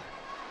 7-4.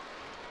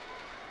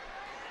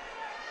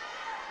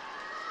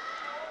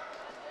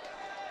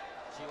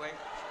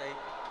 Stay.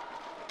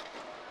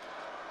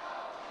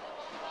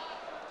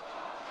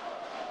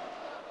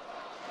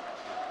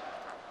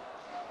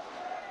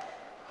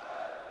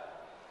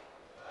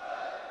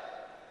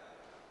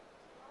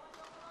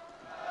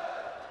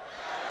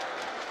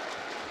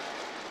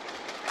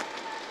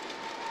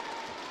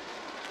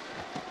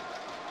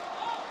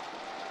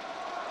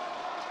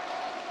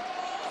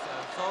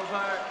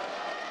 Over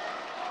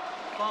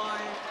 5-7.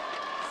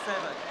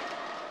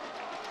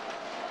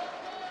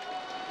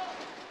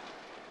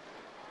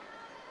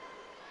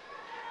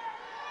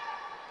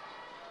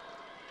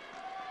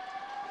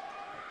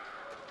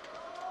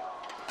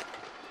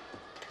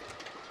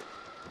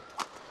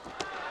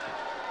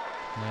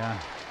 Yeah,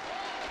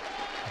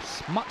 it's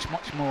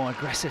much more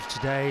aggressive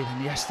today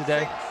than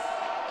yesterday.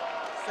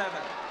 6-7.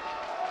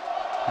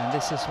 And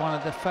this is one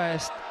of the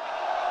first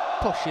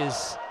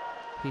pushes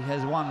he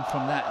has won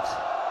from that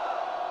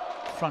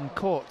front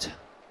court.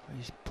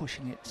 He's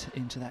pushing it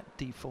into that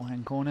deep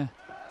forehand corner.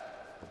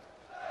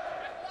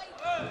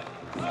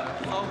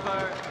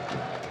 Over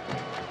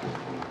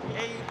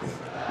 8-6.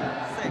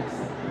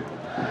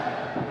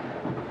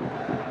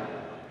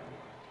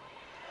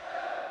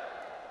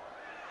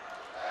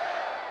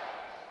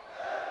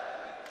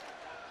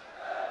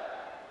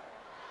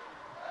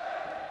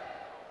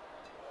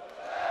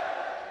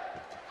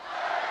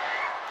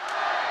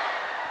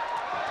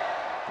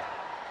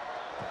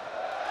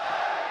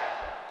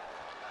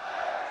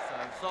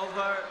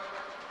 over.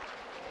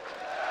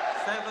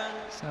 7.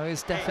 So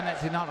it's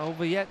definitely not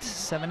over yet.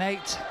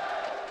 7-8.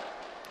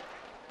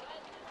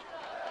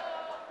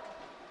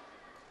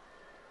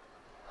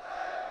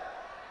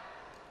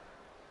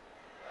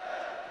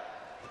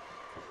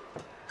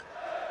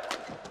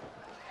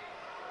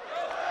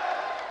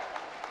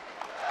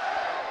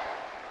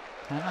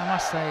 And I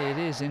must say it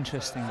is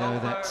interesting though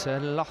that a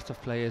lot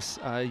of players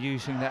are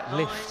using that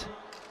lift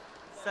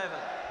 7.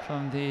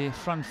 from the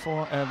front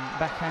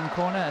backhand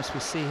corner, as we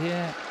see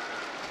here,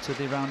 to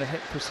the round the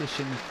hip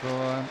position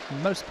for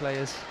most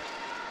players,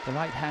 the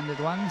right-handed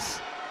ones.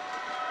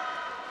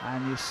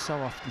 And you so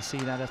often see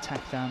that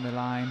attack down the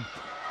line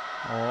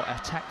or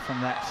attack from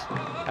that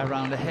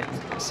around the hip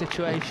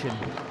situation.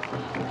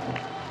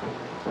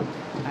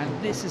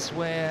 And this is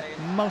where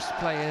most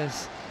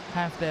players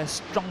have their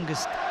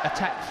strongest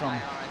attack from.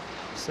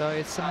 So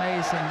it's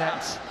amazing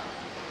that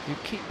you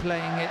keep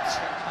playing it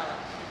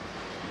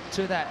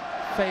to that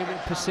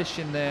favorite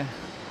position there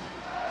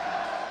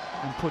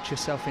and put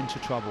yourself into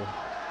trouble.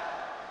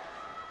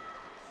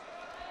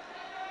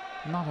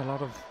 Not a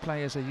lot of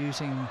players are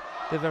using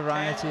the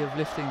variety of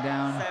lifting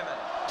down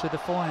to the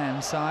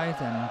forehand side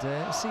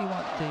and see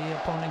what the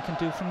opponent can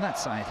do from that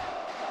side.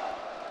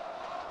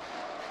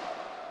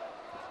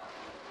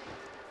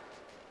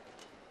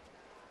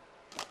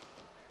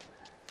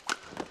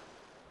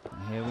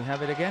 Here we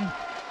have it again.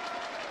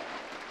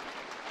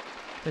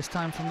 This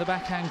time from the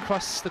backhand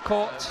cross the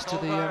court to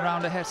the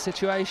round ahead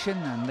situation,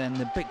 and then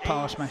the big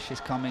power smash is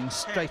coming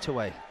straight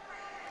away.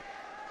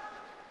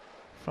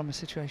 From a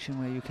situation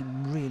where you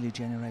can really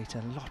generate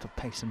a lot of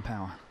pace and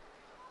power.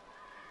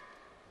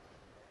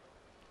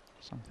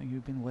 Something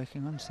you've been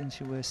working on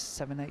since you were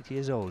 7-8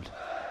 years old.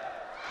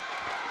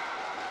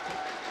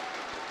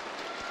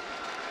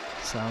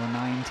 So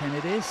 9-10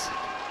 it is.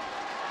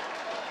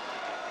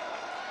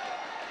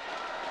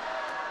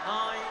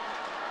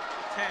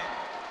 9-10.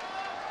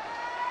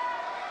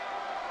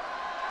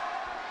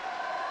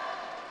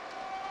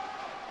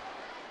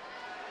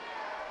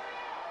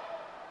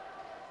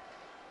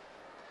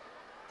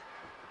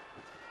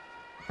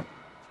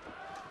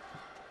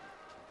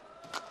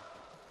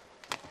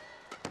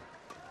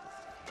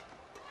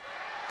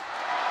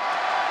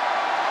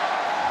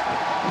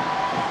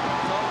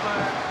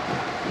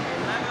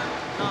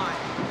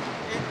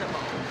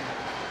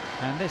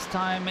 This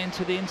time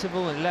into the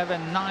interval,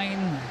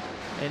 11-9.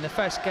 In the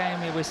first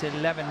game it was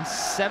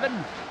 11-7.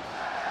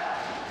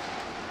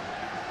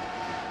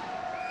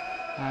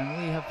 And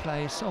we have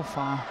played so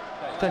far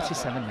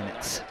 37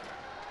 minutes.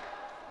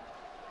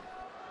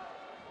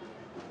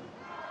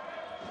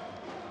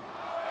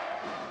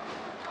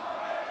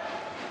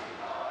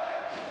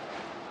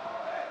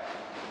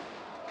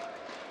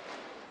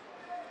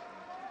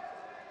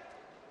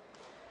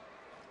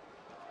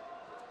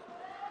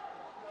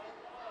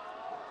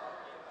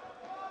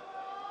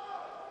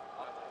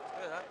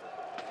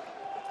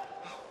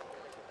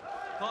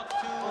 Clock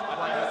 2,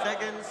 20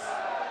 seconds.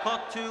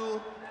 Clock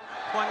 2,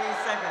 20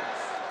 seconds.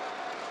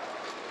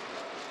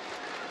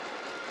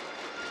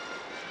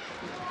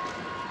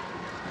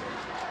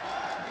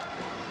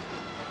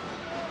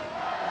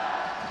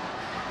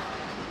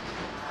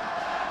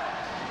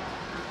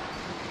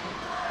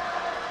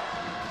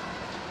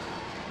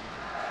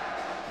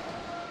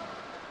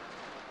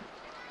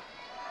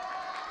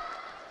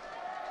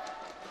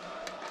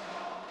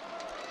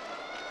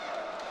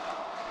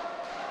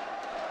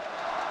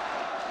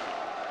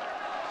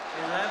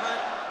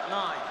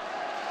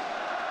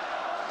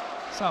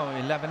 So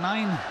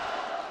 11-9.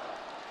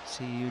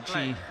 SHI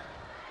Yuqi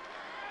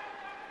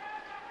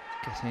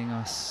getting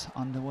us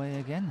underway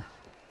again.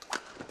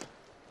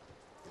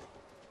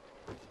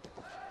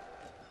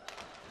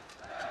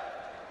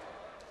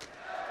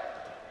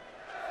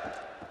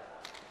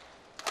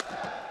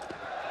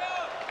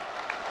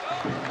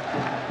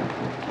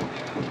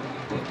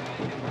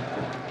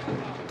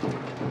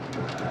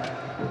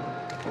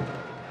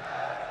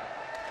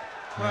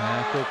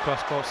 Good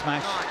cross-court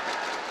smash.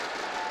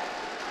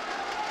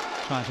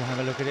 Try to have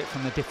a look at it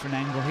from a different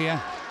angle here.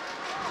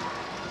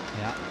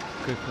 Yeah,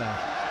 good play.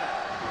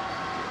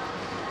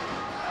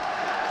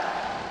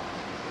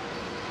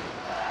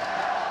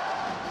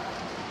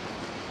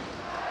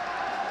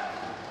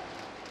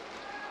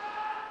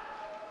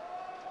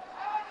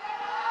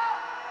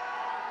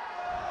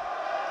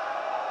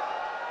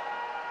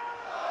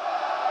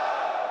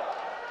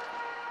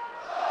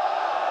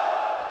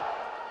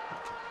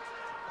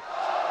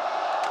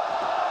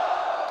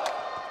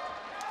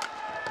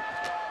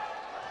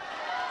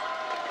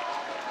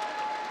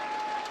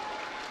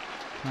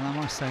 And I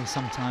must say,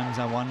 sometimes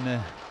I wonder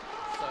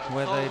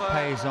whether it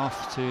pays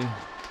off to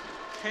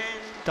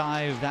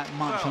dive that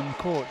much on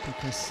court,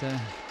 because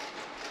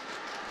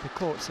the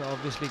courts are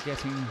obviously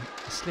getting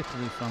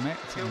slippery from it,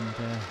 and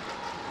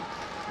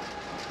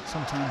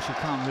sometimes you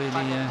can't really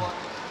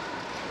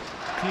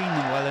clean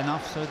them well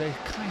enough, so they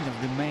kind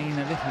of remain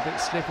a little bit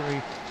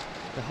slippery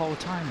the whole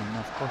time, and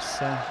of course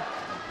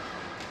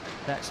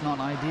that's not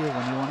ideal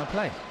when you want to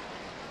play.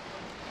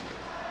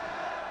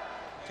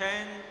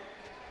 10,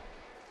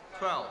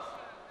 12.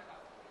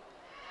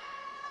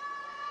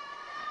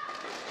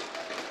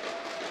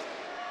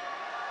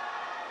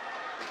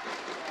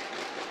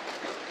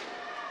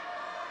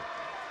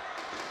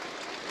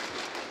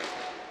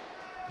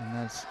 And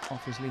that's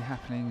obviously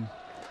happening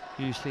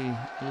usually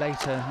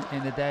later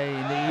in the day,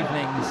 in the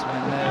evenings,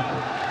 when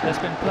there's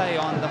been play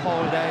on the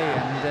whole day,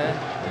 and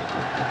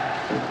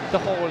the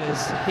hall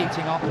is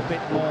heating up a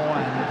bit more,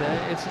 and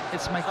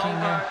it's making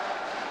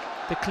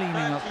the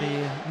cleaning of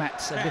the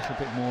mats a little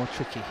bit more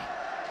tricky.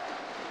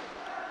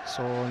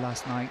 Saw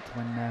last night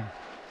when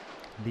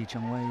Lee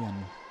Jung-wei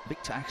and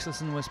Victor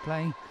Axelsen was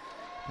playing,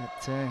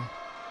 but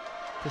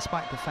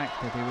despite the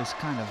fact that it was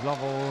kind of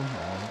love all or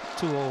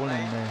 2-all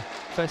in the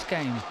first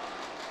game,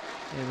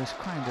 it was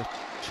kind of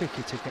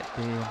tricky to get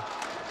the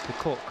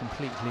court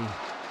completely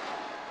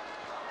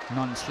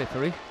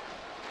non-slippery.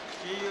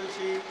 SHI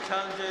Yuqi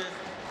challenges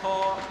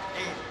core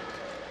 8.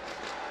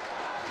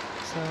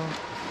 So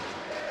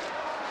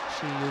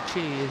SHI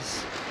Yuqi is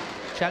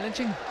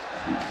challenging,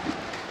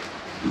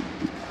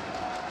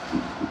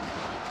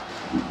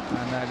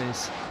 and that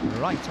is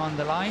right on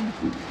the line,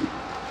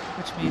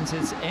 which means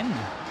it's in.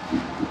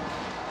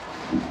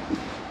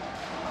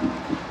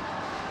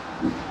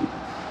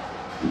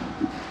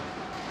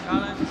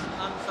 Challenge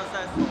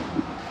unsuccessful.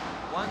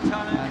 One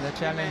challenge. And the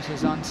challenge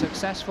is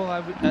unsuccessful,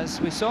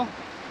 as we saw.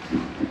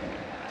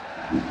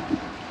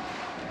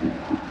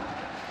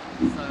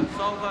 Serves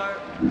over.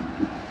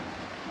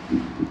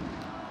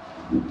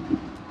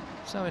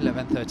 So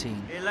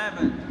 11-13.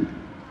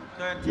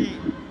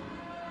 11-13.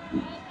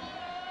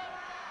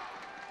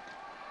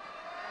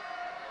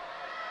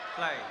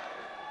 Play.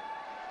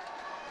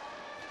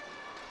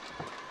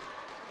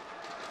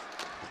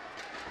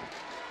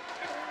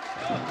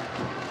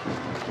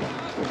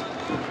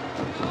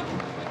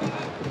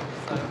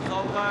 Serves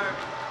over.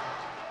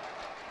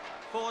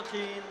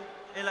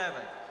 14-11.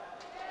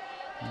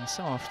 And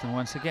so often,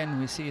 once again,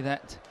 we see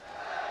that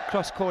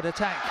cross-court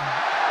attack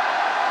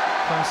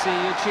from SHI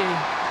Yuqi,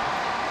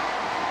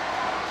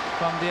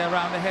 from the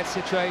around-the-head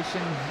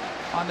situation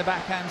on the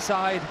backhand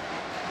side.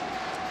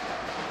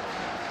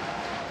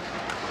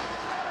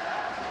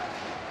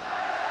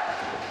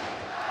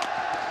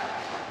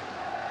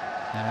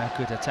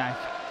 Good attack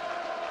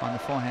on the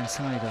forehand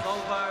side of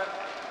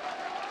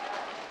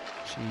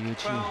SHI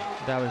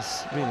Yuqi. That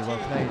was really well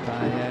played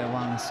by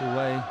WANG Tzu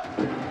Wei.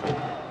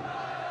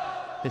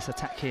 This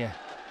attack here,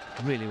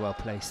 really well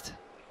placed.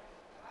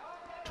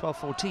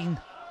 12-14.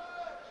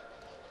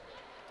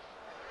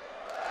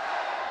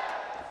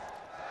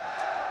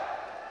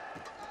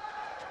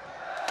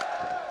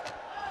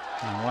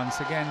 And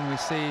once again, we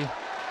see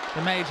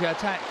the major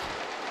attack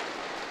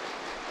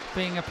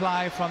being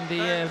applied from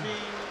the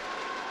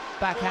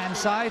backhand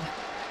side.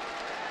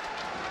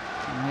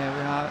 And here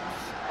we have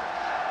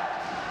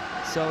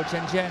So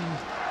Chen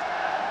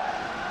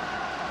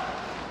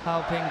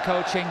helping,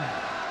 coaching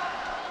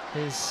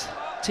his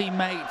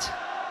teammate.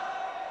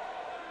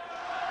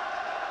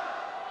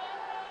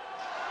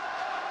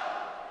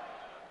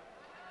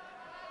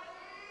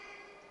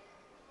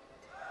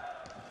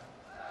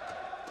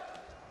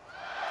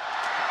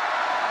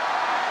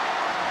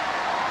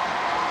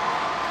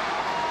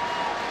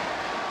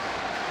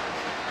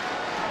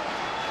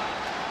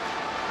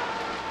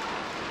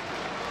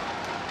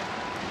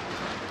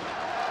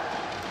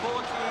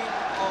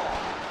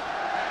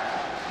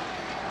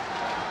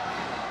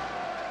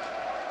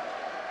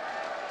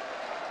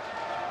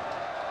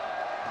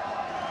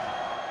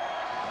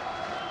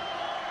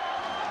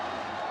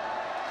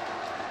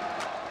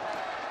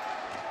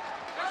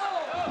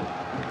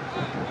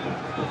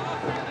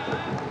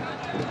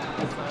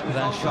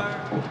 That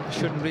shot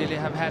shouldn't really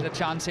have had a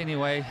chance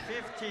anyway.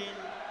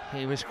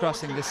 He was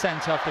crossing the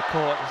center of the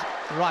court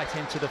right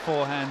into the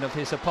forehand of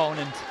his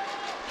opponent.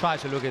 Try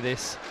to look at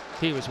this.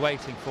 He was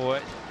waiting for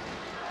it.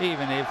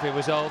 Even if it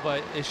was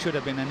over, it should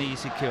have been an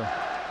easy kill.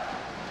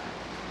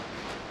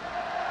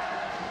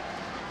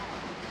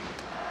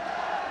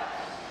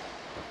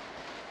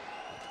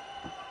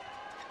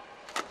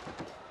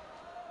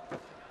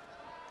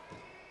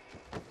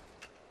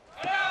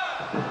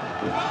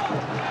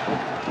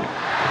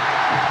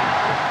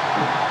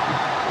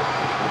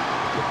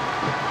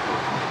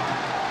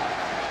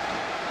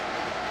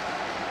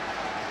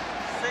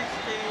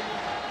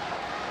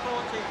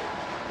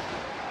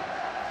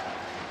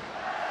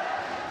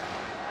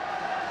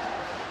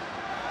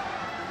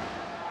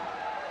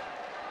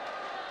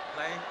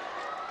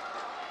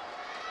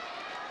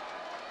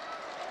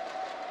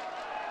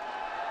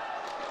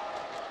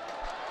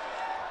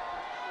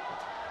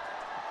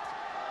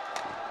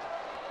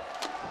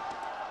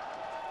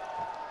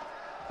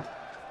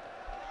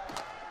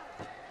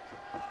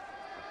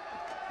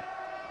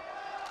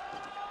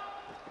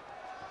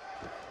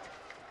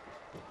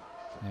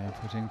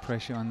 Putting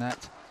pressure on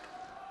that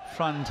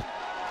front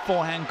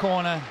forehand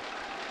corner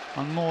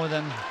on more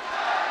than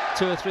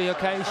 2 or 3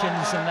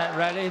 occasions in that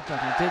rally,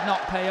 but it did not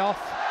pay off.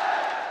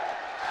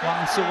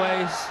 WANG Tzu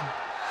Wei is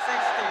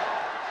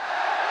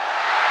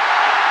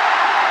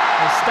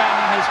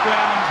standing his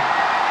ground.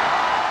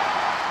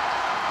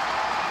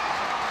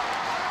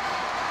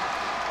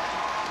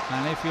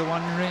 And if you're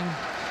wondering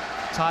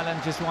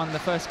Thailand just won the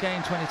first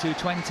game,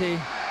 22-20, in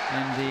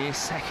the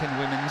second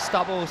women's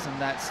doubles,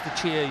 and that's the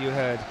cheer you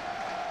heard.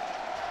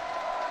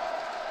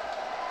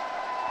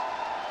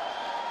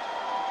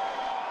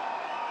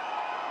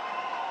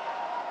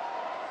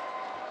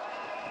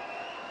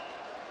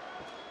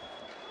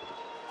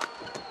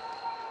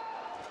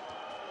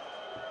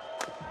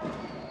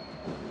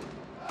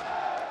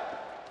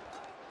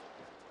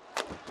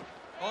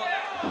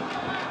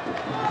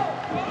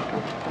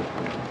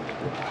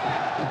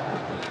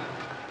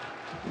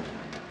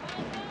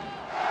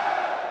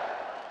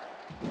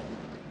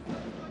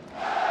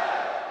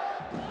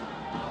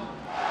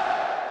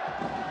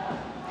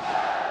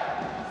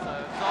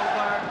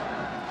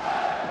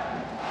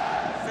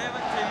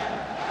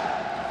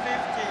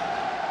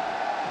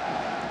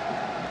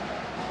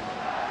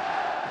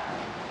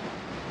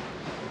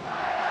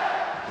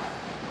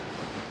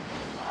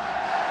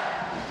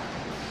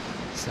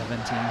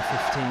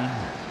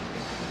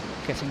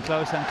 Getting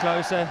closer and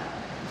closer.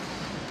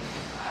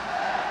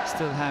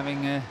 Still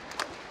having a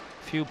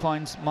few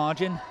points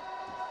margin.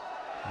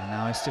 And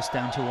now it's just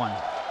down to 1.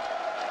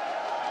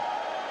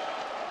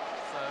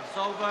 Serves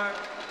over.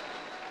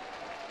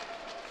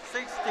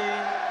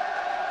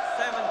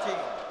 16-17.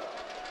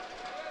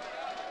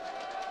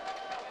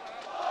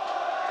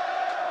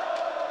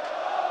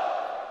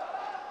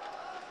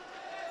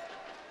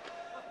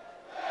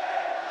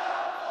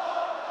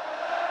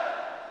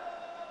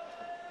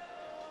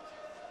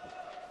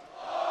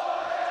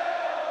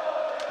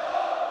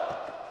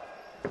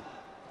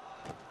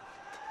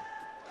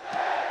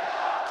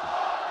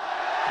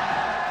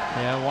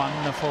 Yeah,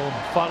 wonderful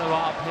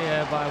follow-up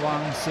here by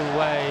WANG Tzu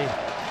Wei.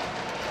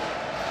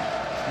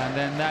 And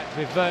then that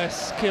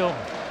reverse kill.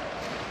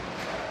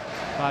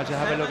 Try to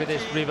have a look at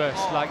this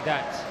reverse like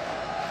that.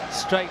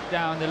 Straight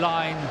down the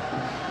line.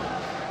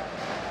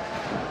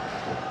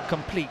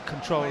 Complete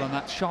control on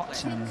that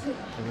shot, and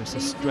there was a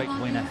straight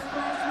winner.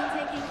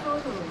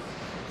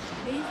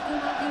 Please do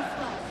not use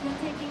flash when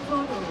taking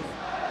photos.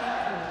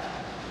 Thank you.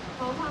 ข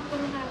อความก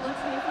รุณางด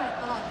ใช้แฟลช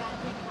ตลอดการ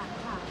แข่งขัน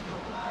ค่ะ ขอ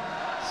บคุณค่ะ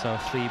So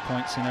 3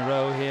 points in a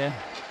row here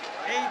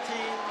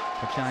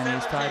for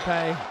Chinese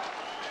Taipei,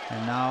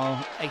 and now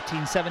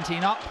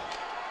 18-17 up,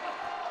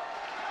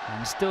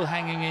 and still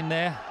hanging in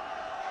there.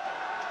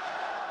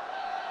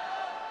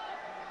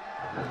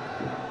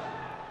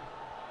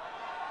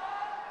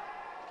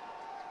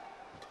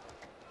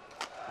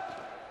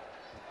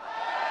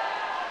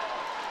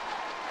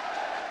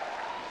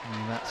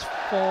 And that's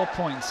 4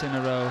 points in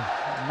a row,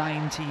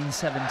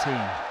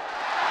 19-17.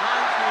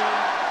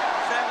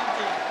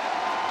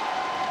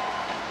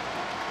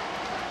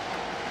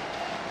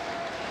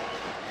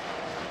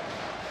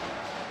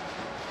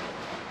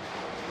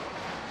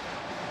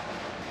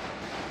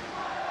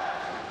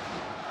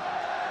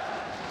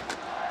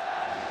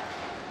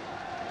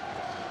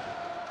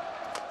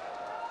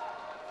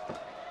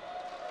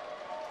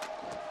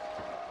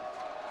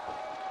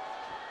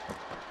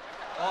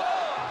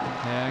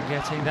 Yeah,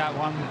 getting that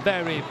one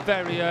very,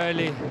 very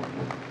early.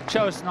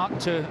 Chose not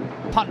to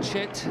punch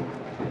it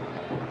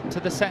to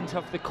the center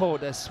of the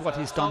court. That's what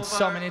he's done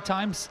so many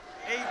times.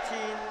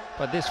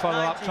 But this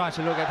follow-up, trying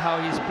to look at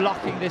how he's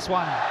blocking this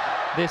one.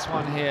 This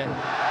one here.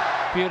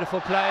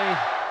 Beautiful play,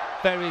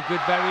 very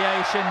good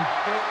variation.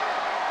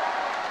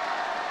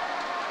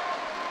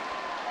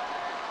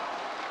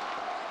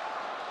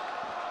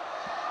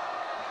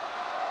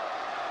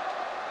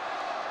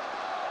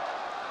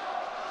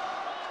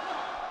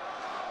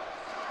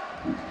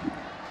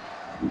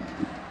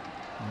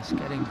 It's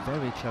getting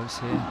very close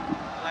here.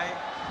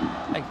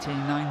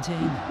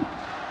 18-19.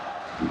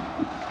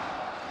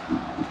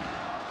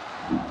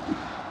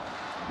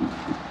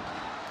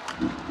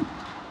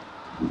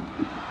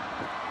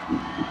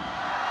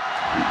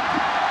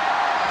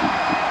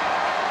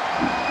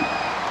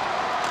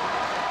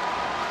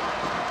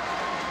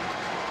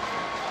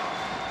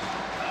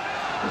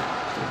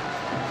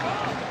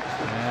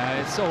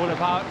 It's all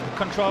about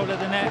control of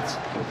the net.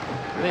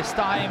 This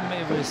time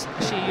it was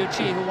SHI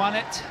Yuqi who won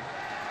it.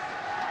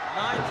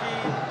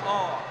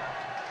 19-all.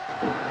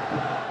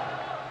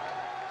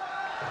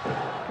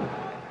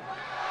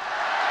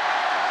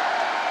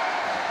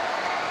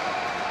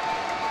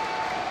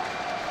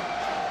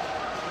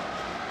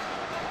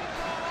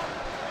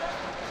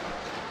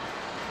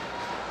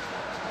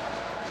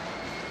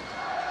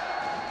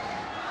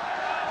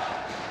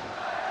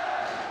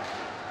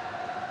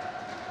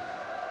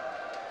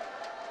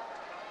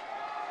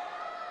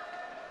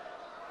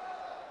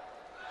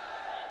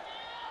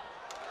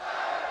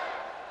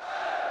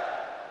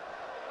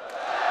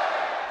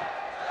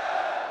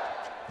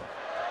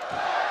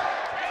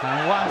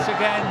 And once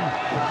again,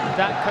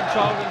 that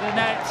control of the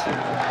net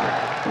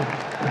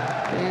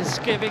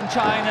is giving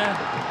China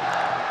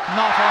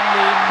not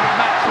only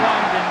match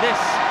point in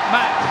this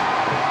match,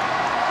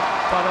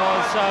 but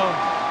also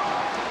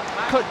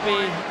could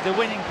be the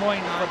winning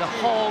point for the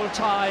whole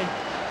tie,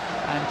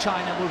 and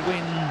China would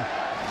win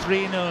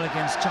 3-0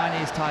 against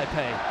Chinese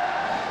Taipei.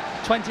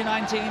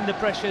 2019, the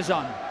pressure's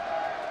on.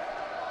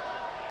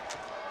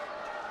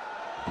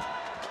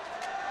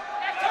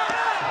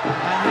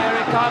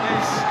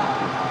 comes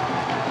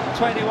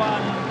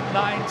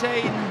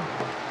 21-19.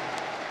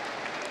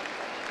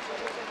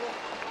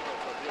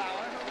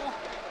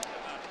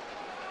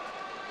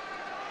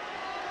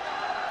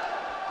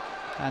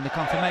 And the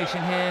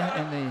confirmation here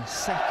in the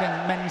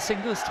second men's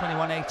singles,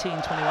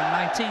 21-18,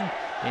 21-19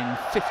 in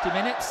 50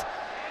 minutes.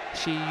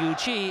 SHI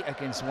Yuqi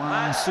against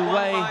WANG Tzu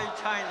Wei.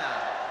 China,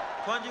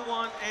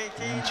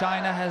 21-18. And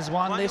China has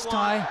won this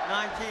tie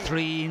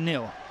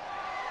 3-0.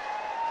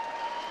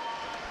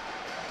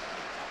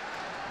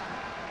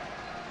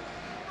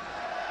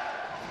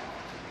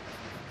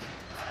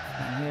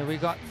 And here we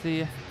got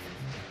the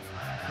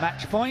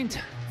match point.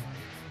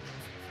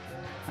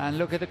 And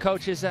look at the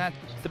coaches at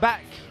the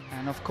back.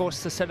 And of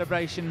course the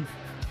celebration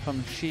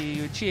from SHI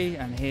Yuqi.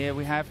 And here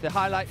we have the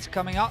highlights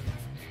coming up.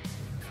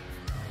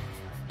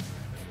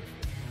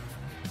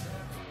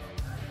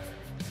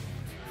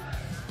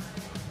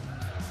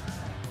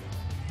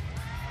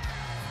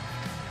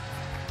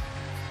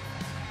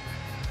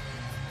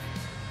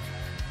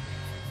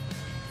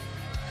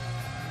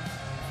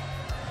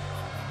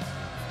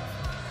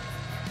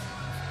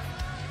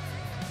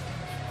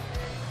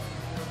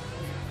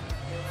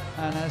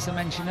 And as I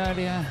mentioned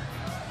earlier,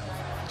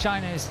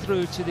 China is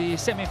through to the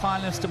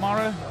semi-finals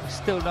tomorrow.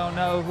 Still don't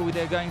know who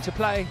they're going to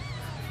play.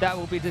 That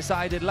will be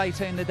decided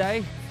later in the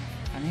day.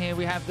 And here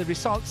we have the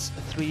results.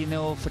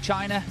 3-0 for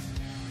China.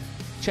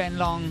 Chen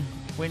Long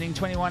winning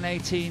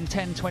 21-18,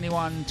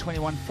 10-21,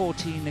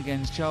 21-14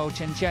 against Zhou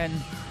Chen.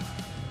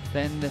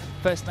 Then the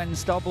first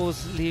men's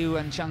doubles, Liu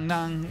and Zhang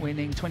Nang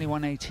winning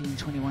 21-18,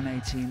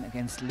 21-18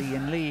 against Li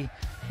and Li.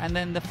 And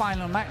then the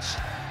final match,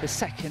 the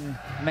second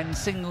men's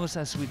singles,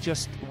 as we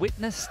just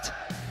witnessed,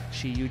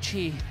 SHI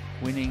Yuqi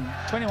winning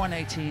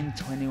 21-18,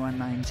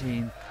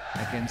 21-19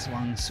 against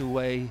WANG Tzu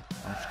Wei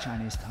of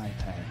Chinese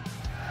Taipei.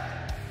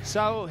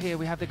 So here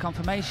we have the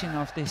confirmation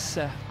of this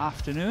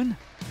afternoon.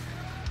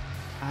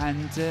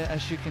 And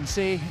as you can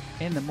see,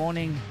 in the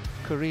morning,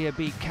 Korea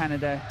beat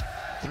Canada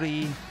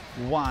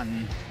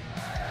 3-1.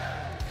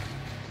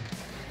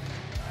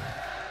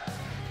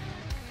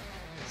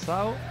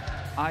 So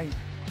I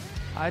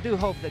do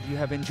hope that you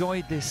have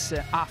enjoyed this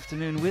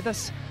afternoon with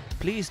us.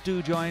 Please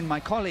do join my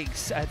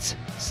colleagues at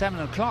 7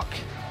 o'clock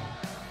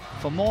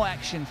for more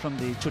action from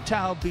the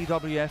Total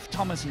BWF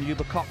Thomas and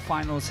Uber Cup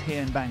finals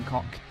here in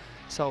Bangkok.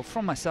 So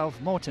from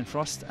myself, Morten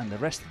Frost, and the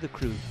rest of the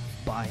crew,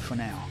 bye for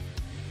now.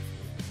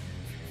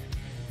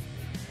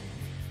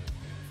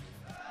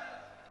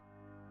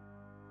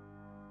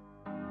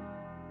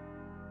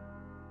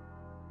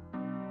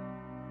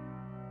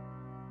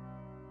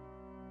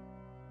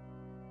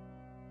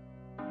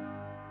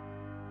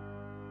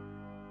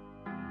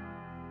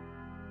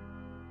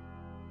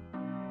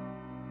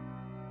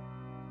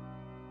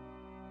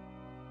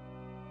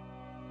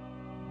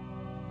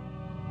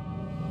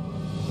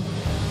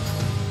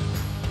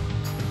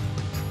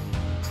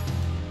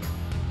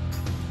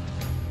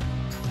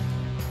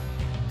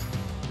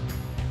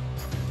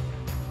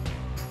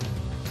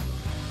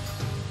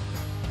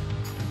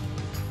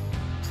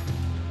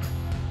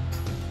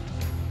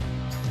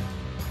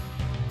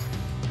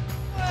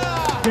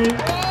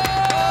 Good.